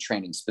sprint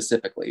training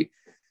specifically.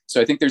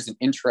 So I think there's an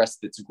interest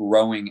that's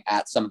growing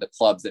at some of the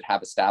clubs that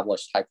have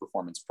established high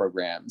performance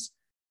programs.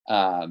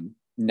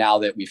 Now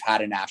that we've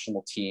had a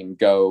national team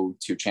go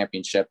to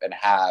championship and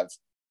have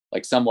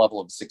like some level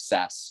of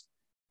success,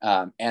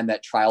 and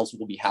that trials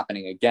will be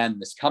happening again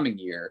this coming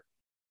year,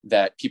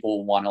 that people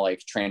will want to like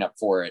train up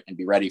for it and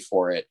be ready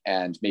for it,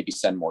 and maybe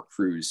send more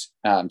crews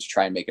to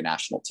try and make a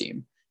national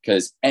team,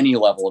 because any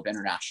level of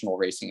international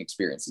racing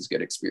experience is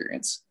good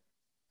experience.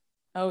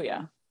 Oh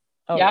yeah.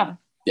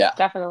 Yeah,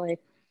 definitely.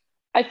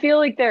 I feel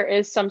like there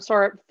is some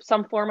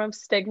form of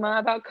stigma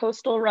about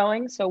coastal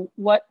rowing. So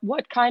what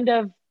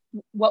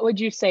would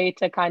you say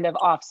to kind of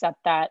offset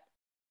that,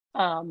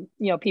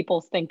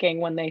 people's thinking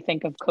when they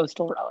think of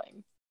coastal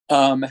rowing?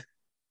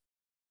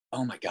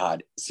 Oh my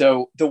God.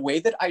 So the way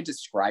that I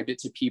described it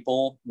to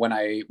people when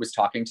I was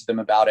talking to them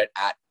about it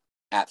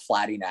at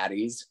Flatty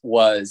Natties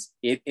was,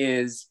 it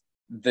is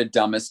the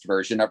dumbest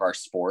version of our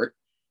sport.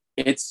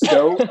 It's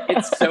so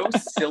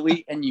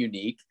silly and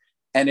unique.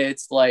 And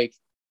it's like,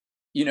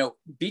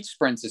 beach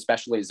sprints,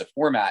 especially as a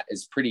format,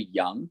 is pretty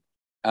young.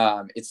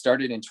 It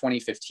started in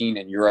 2015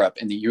 in Europe,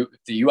 and the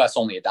US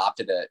only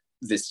adopted it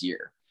this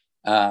year.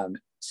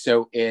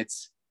 So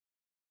it's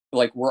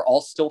like, we're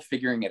all still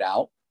figuring it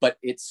out, but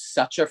it's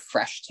such a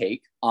fresh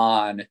take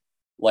on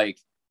like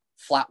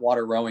flat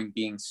water rowing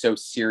being so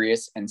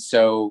serious. And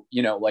so,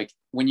 like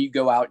when you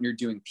go out and you're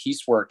doing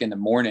piecework in the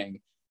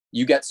morning,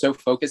 you get so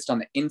focused on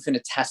the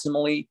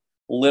infinitesimally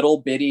little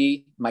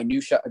bitty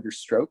minutia of your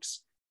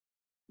strokes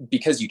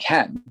because you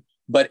can.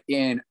 But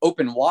in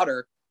open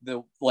water,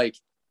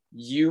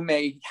 you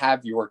may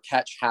have your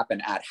catch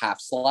happen at half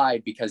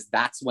slide because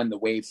that's when the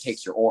wave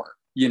takes your oar.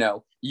 You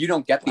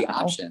don't get the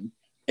option.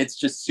 It's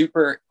just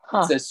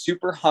it's a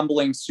super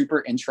humbling,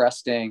 super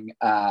interesting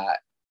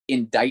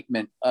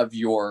indictment of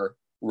your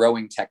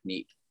rowing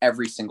technique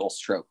every single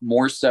stroke.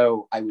 More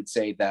so, I would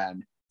say,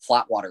 than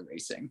flat water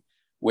racing,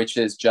 which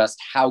is just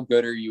how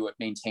good are you at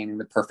maintaining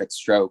the perfect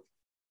stroke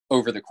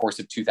over the course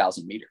of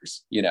 2,000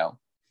 meters,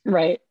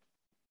 Right.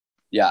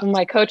 Yeah.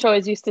 My coach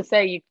always used to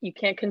say, you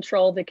can't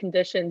control the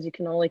conditions, you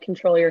can only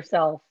control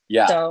yourself.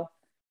 Yeah. So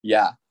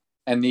yeah.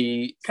 And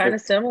kind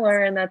of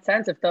similar in that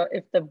sense. If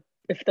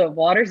the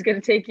water's going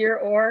to take your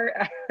oar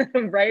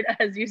right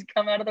as you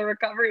come out of the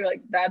recovery,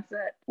 like that's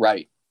it.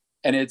 Right.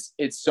 And it's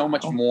so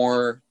much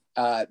more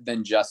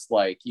than just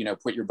like,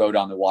 put your boat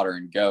on the water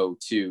and go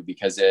too,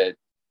 because a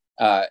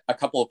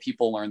couple of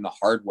people learned the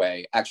hard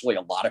way. Actually,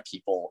 a lot of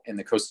people in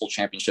the coastal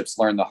championships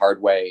learned the hard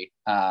way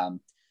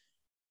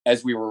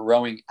as we were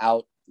rowing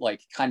out, like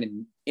kind of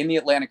in the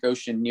Atlantic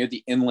Ocean near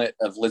the inlet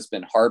of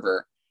Lisbon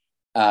Harbor.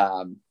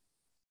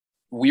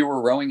 We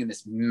were rowing in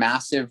this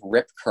massive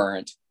rip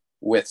current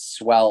with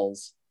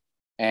swells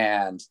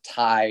and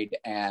tide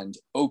and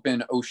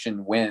open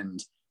ocean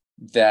wind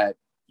that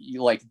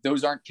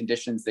those aren't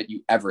conditions that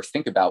you ever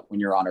think about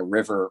when you're on a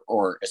river,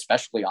 or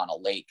especially on a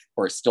lake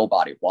or a still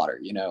body of water,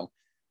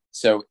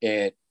 So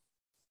there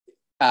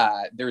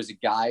was a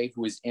guy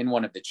who was in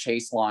one of the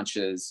chase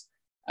launches,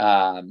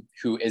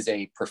 who is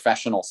a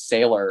professional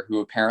sailor, who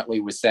apparently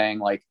was saying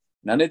like,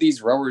 none of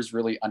these rowers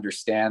really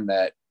understand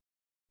that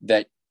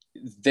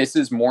this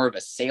is more of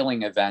a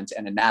sailing event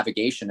and a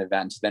navigation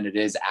event than it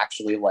is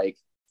actually like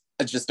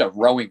just a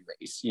rowing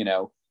race.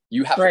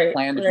 You have to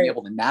plan to be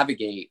able to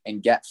navigate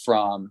and get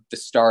from the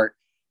start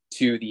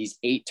to these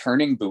 8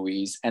 turning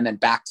buoys and then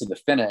back to the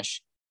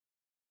finish,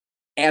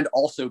 and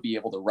also be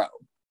able to row.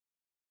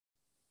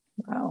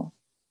 Wow.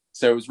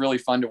 So it was really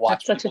fun to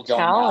watch. That's people such a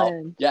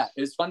challenge. out. Yeah,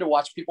 it was fun to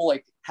watch people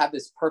like have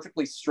this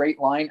perfectly straight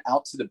line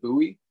out to the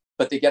buoy,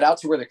 but they get out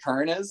to where the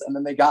current is, and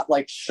then they got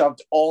like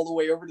shoved all the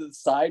way over to the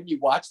side. You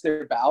watch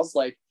their bows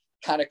like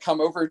kind of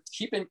come over,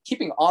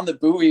 keeping on the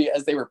buoy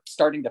as they were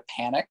starting to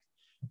panic.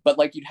 But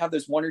like you'd have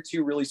those 1 or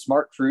 2 really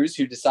smart crews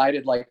who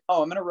decided like,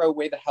 oh, I'm going to row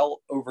way the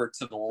hell over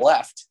to the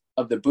left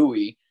of the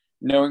buoy,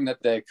 knowing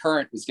that the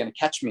current was going to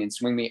catch me and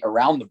swing me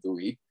around the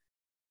buoy,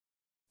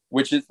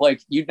 which is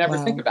like, you'd never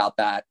think about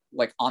that.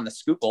 Like on the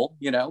Schuylkill,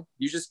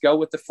 you just go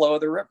with the flow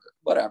of the river,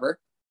 whatever.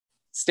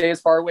 Stay as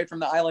far away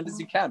from the island as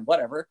you can,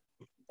 whatever.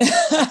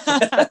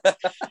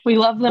 We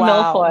love the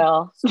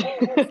milfoil.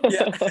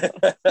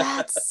 Yeah.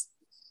 That's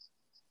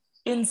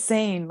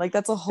insane. Like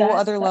that's a whole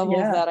other level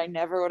of that I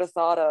never would have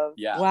thought of.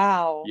 Yeah.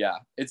 Wow. Yeah.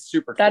 It's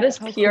super cool. That is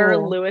pure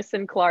cool. Lewis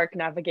and Clark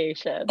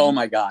navigation. Oh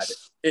my God.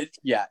 It's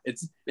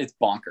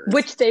bonkers.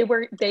 Which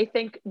they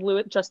think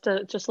Lewis, just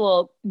a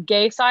little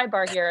gay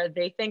sidebar here,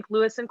 they think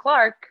Lewis and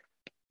Clark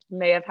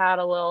may have had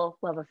a little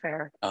love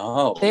affair.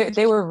 Oh.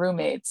 They were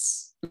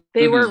roommates.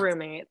 They were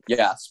roommates.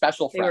 Yeah,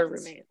 special friends. They were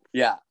roommates.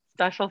 Yeah.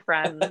 Special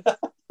friends.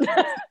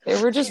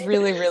 They were just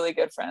really, really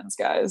good friends,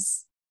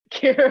 guys.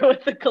 Kira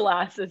with the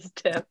glasses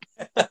tip.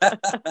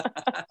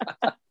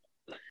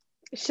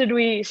 Should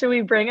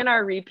we bring in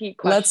our repeat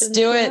questions? Let's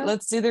do it.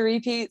 Let's do the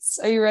repeats.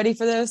 Are you ready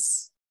for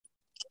this?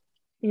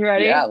 You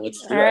ready? Yeah,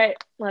 let's do it. All right,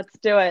 let's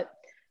do it.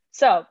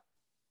 So,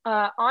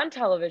 on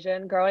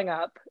television growing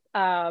up,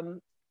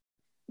 Kira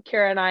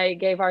and I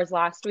gave ours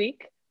last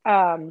week.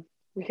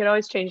 We could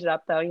always change it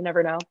up though. You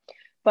never know.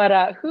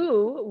 But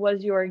who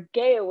was your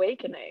gay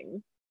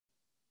awakening?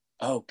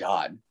 Oh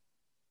God.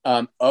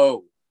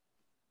 Oh.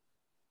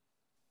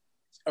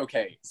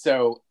 Okay.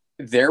 So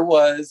there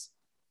was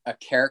a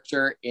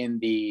character in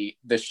the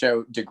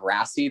show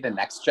Degrassi, The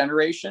Next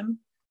Generation.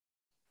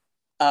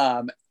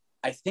 I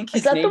think his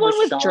Is that name the one was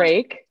with Sean.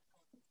 Drake?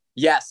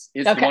 Yes,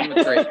 it's the one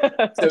with Drake.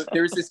 So Okay.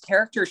 there's this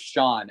character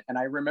Sean, and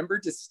I remember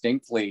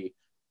distinctly,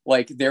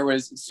 like it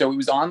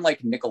was on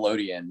like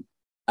Nickelodeon,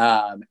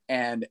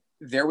 and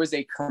there was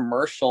a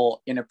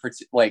commercial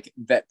like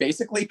that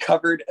basically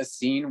covered a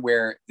scene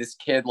where this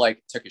kid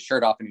like took his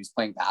shirt off and he was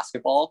playing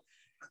basketball,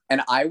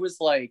 and I was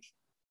like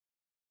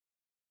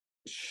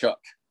shook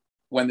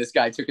when this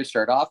guy took his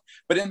shirt off.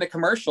 But in the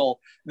commercial,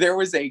 there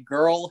was a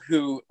girl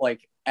who,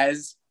 like,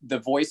 as the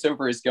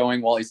voiceover is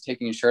going while he's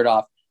taking his shirt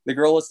off, the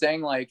girl was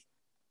saying like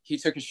he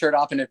took his shirt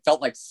off and it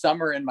felt like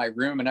summer in my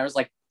room, and I was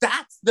like,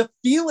 that's the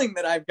feeling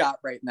that I've got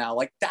right now,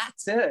 like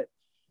that's it.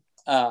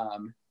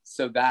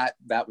 So that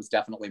was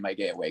definitely my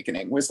gay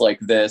awakening, was like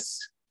this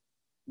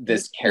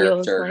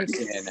character like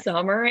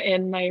summer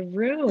in my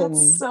room.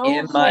 That's so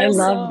in my I room.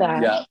 love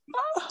that. Yeah.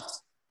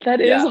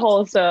 That is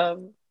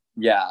wholesome.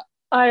 Yeah.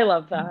 I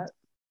love that.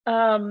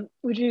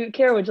 Would you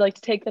like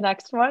to take the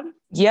next one?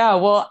 Yeah,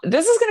 well,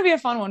 this is going to be a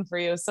fun one for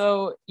you.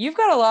 So you've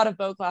got a lot of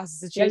boat classes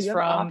to choose you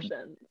have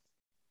from.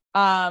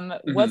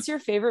 Options. What's your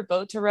favorite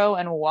boat to row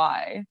and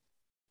why?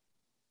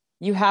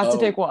 You have to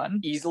pick one.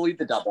 Easily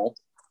the double.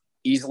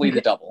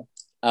 The double.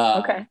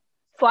 Okay.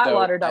 Flat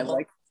water double.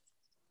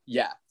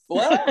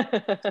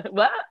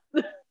 What?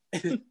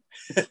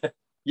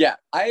 Yeah,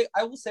 I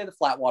will say the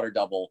flat water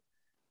double.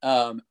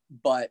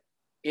 But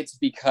it's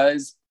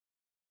because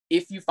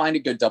if you find a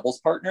good doubles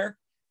partner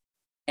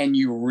and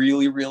you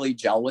really, really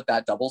gel with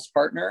that doubles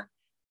partner,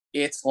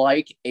 it's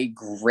like a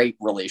great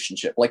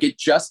relationship. Like it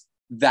just,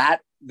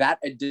 that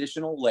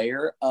additional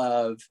layer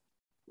of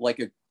like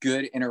a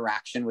good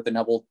interaction with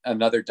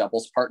another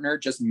doubles partner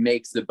just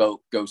makes the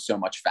boat go so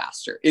much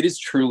faster. It is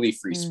truly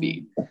free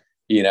speed,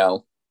 you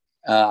know?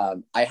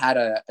 I had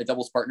a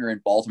doubles partner in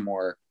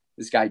Baltimore,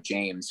 this guy,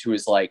 James, who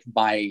is like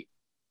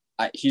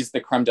he's the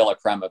creme de la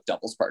creme of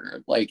doubles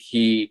partner. Like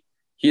he's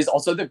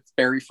also the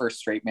very first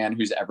straight man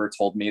who's ever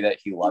told me that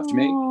he loved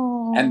me.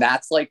 And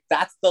that's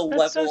the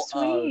level so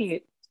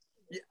sweet.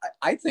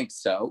 I think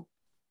so.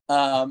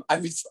 I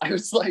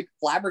was like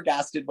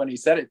flabbergasted when he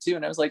said it too.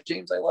 And I was like,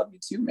 James, I love you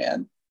too,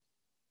 man.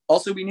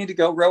 Also, we need to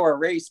go row our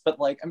race, but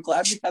like, I'm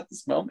glad we had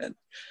this moment.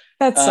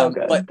 That's so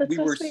good. But That's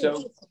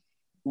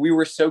we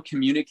were so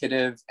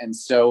communicative and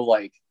so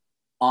like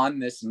on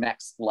this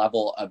next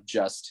level of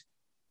just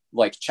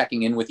like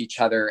checking in with each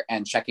other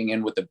and checking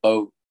in with the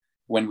boat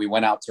when we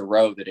went out to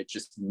row, that it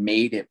just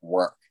made it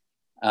work.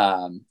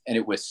 And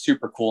it was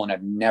super cool. And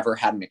I've never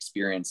had an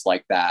experience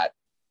like that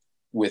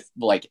with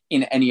like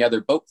in any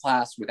other boat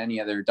class with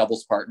any other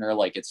doubles partner.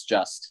 Like it's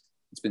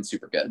been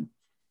super good.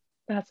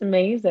 That's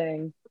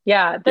amazing.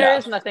 Yeah. There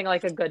is nothing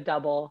like a good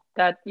double.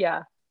 I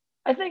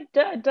think,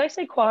 did I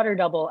say quad or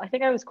double? I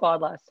think I was quad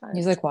last time.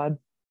 You said quad.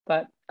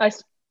 But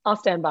I'll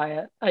stand by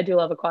it. I do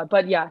love a quad.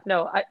 But yeah,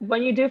 no,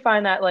 when you do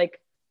find that, like,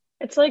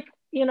 it's like,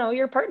 you know,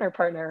 your partner,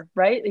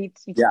 right? You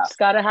just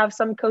got to have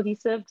some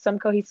cohesive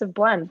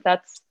blend. I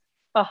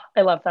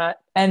love that.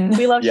 And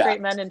we love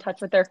straight men in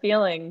touch with their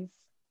feelings.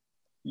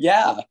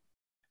 Yeah.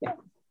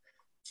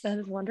 That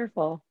is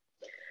wonderful.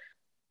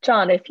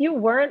 John, if you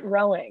weren't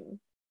rowing,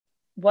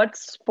 what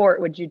sport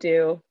would you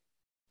do?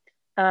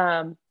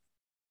 What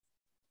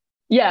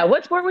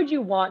sport would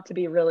you want to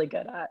be really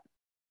good at?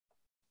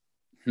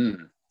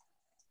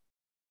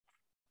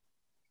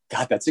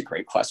 God, that's a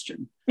great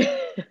question.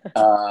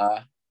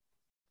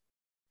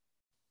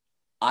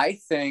 I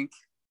think,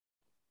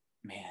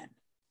 man,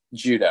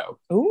 judo.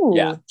 Ooh.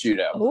 Yeah,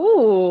 judo.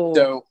 Ooh.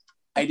 So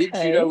I did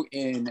judo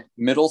in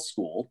middle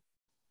school,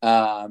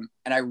 and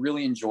I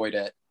really enjoyed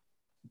it,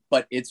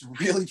 but it's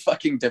really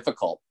fucking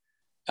difficult.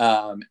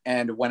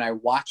 And when I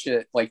watch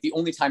it, like the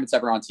only time it's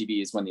ever on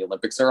TV is when the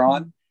Olympics are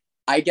on.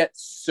 I get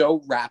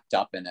so wrapped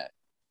up in it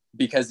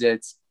because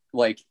it's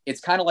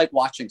kind of like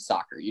watching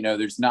soccer. You know,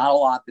 there's not a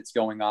lot that's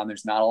going on.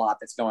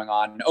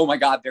 And, oh my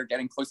God, they're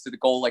getting close to the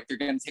goal. Like they're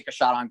going to take a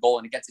shot on goal,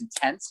 and it gets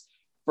intense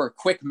for a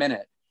quick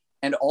minute.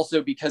 And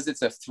also because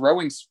it's a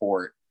throwing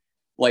sport,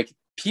 like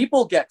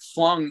people get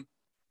flung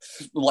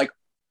like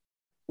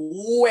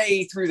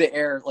way through the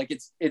air. Like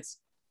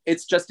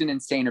it's just an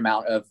insane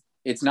amount of,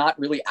 it's not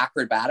really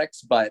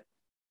acrobatics, but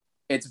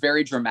it's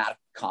very dramatic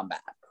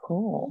combat.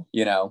 Cool.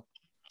 You know?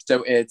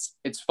 So it's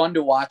fun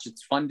to watch.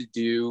 It's fun to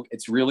do.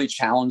 It's really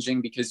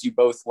challenging because you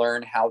both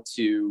learn how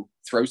to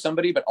throw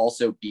somebody, but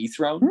also be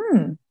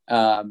thrown,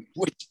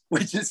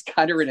 which is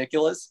kind of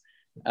ridiculous.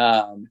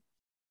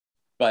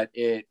 But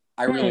I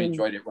really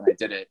enjoyed it when I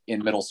did it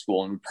in middle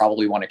school, and would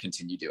probably want to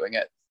continue doing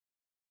it.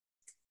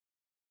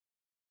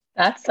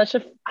 That's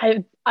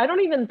I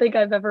don't even think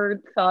I've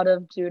ever thought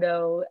of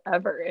judo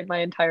ever in my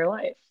entire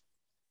life.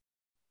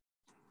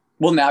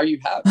 Well, now you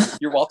have.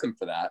 You're welcome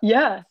for that.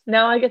 Yeah.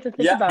 Now I get to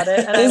think about it.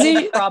 And I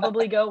will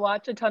probably go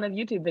watch a ton of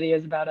YouTube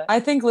videos about it. I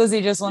think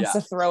Lizzie just wants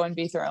to throw and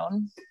be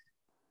thrown.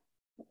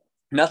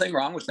 Nothing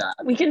wrong with that.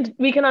 We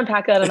can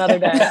unpack that another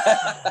day.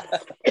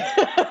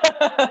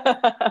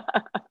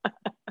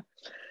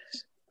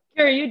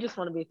 Gary, you just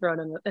want to be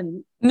thrown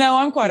in. No,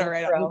 I'm quite all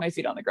right. I'll put my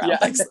feet on the ground.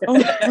 Thanks.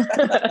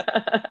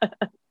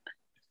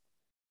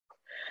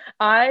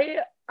 I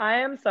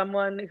am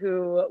someone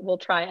who will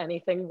try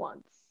anything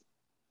once.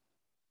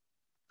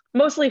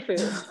 Mostly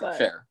food, but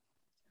fair.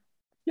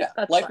 Yeah,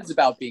 life is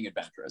about being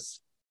adventurous.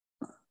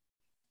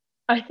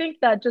 I think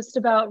that just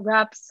about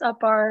wraps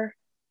up our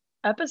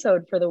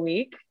episode for the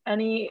week.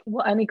 Any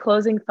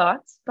closing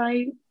thoughts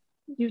by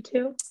you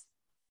two?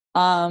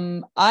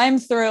 I'm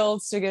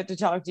thrilled to get to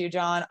talk to you,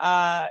 John.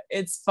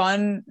 It's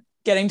fun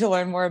getting to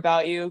learn more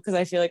about you because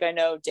I feel like I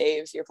know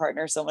Dave, your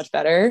partner, so much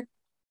better.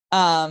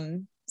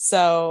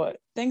 So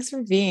thanks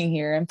for being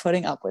here and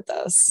putting up with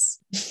us.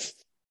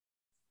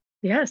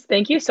 Yes,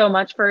 thank you so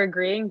much for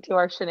agreeing to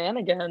our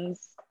shenanigans.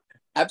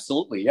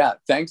 Absolutely, yeah.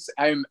 Thanks.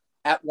 I'm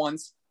at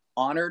once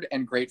honored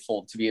and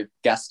grateful to be a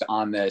guest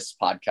on this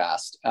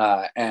podcast,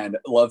 and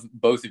love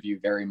both of you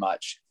very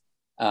much.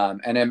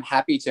 And I'm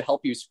happy to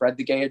help you spread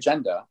the gay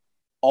agenda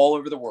all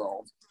over the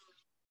world.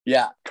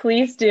 Yeah.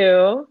 Please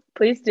do.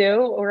 Please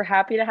do. We're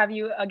happy to have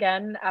you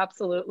again.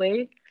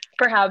 Absolutely.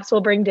 Perhaps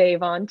we'll bring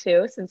Dave on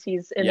too, since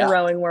he's in the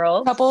rowing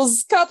world.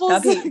 Couples.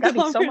 That'd be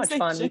so much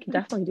fun. We can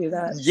definitely do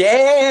that.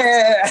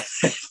 Yeah.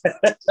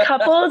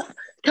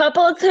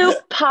 Couples who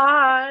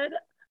pod.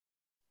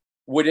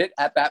 Would it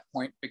at that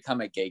point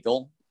become a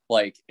gaggle?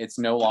 Like it's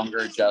no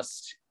longer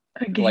just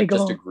a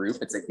group.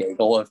 It's a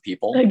gaggle of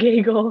people. A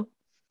gaggle.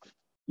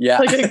 Yeah.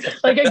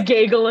 like a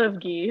gaggle of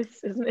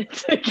geese, isn't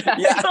it?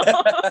 Yeah.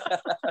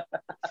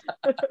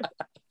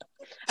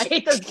 I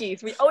hate those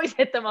geese. We always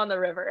hit them on the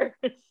river.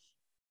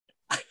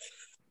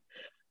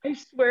 I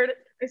swear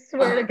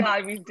to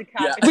God, we've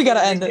decapitated. We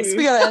gotta end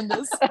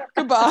this.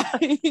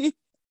 Goodbye.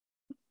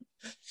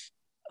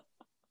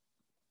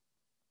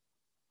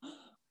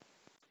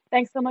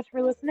 Thanks so much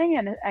for listening,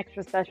 and an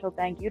extra special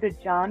thank you to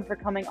John for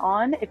coming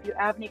on. If you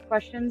have any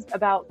questions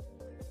about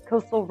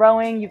coastal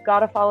rowing, you've got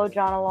to follow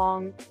John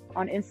along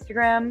on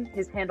Instagram.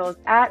 His handle is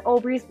at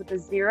Olbrys with a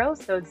 0,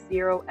 so it's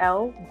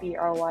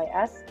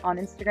 0LBRYS on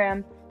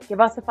Instagram.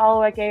 Give us a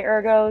follow at Gay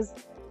Ergos.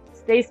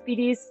 Stay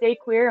speedy, stay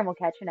queer, and we'll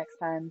catch you next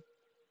time.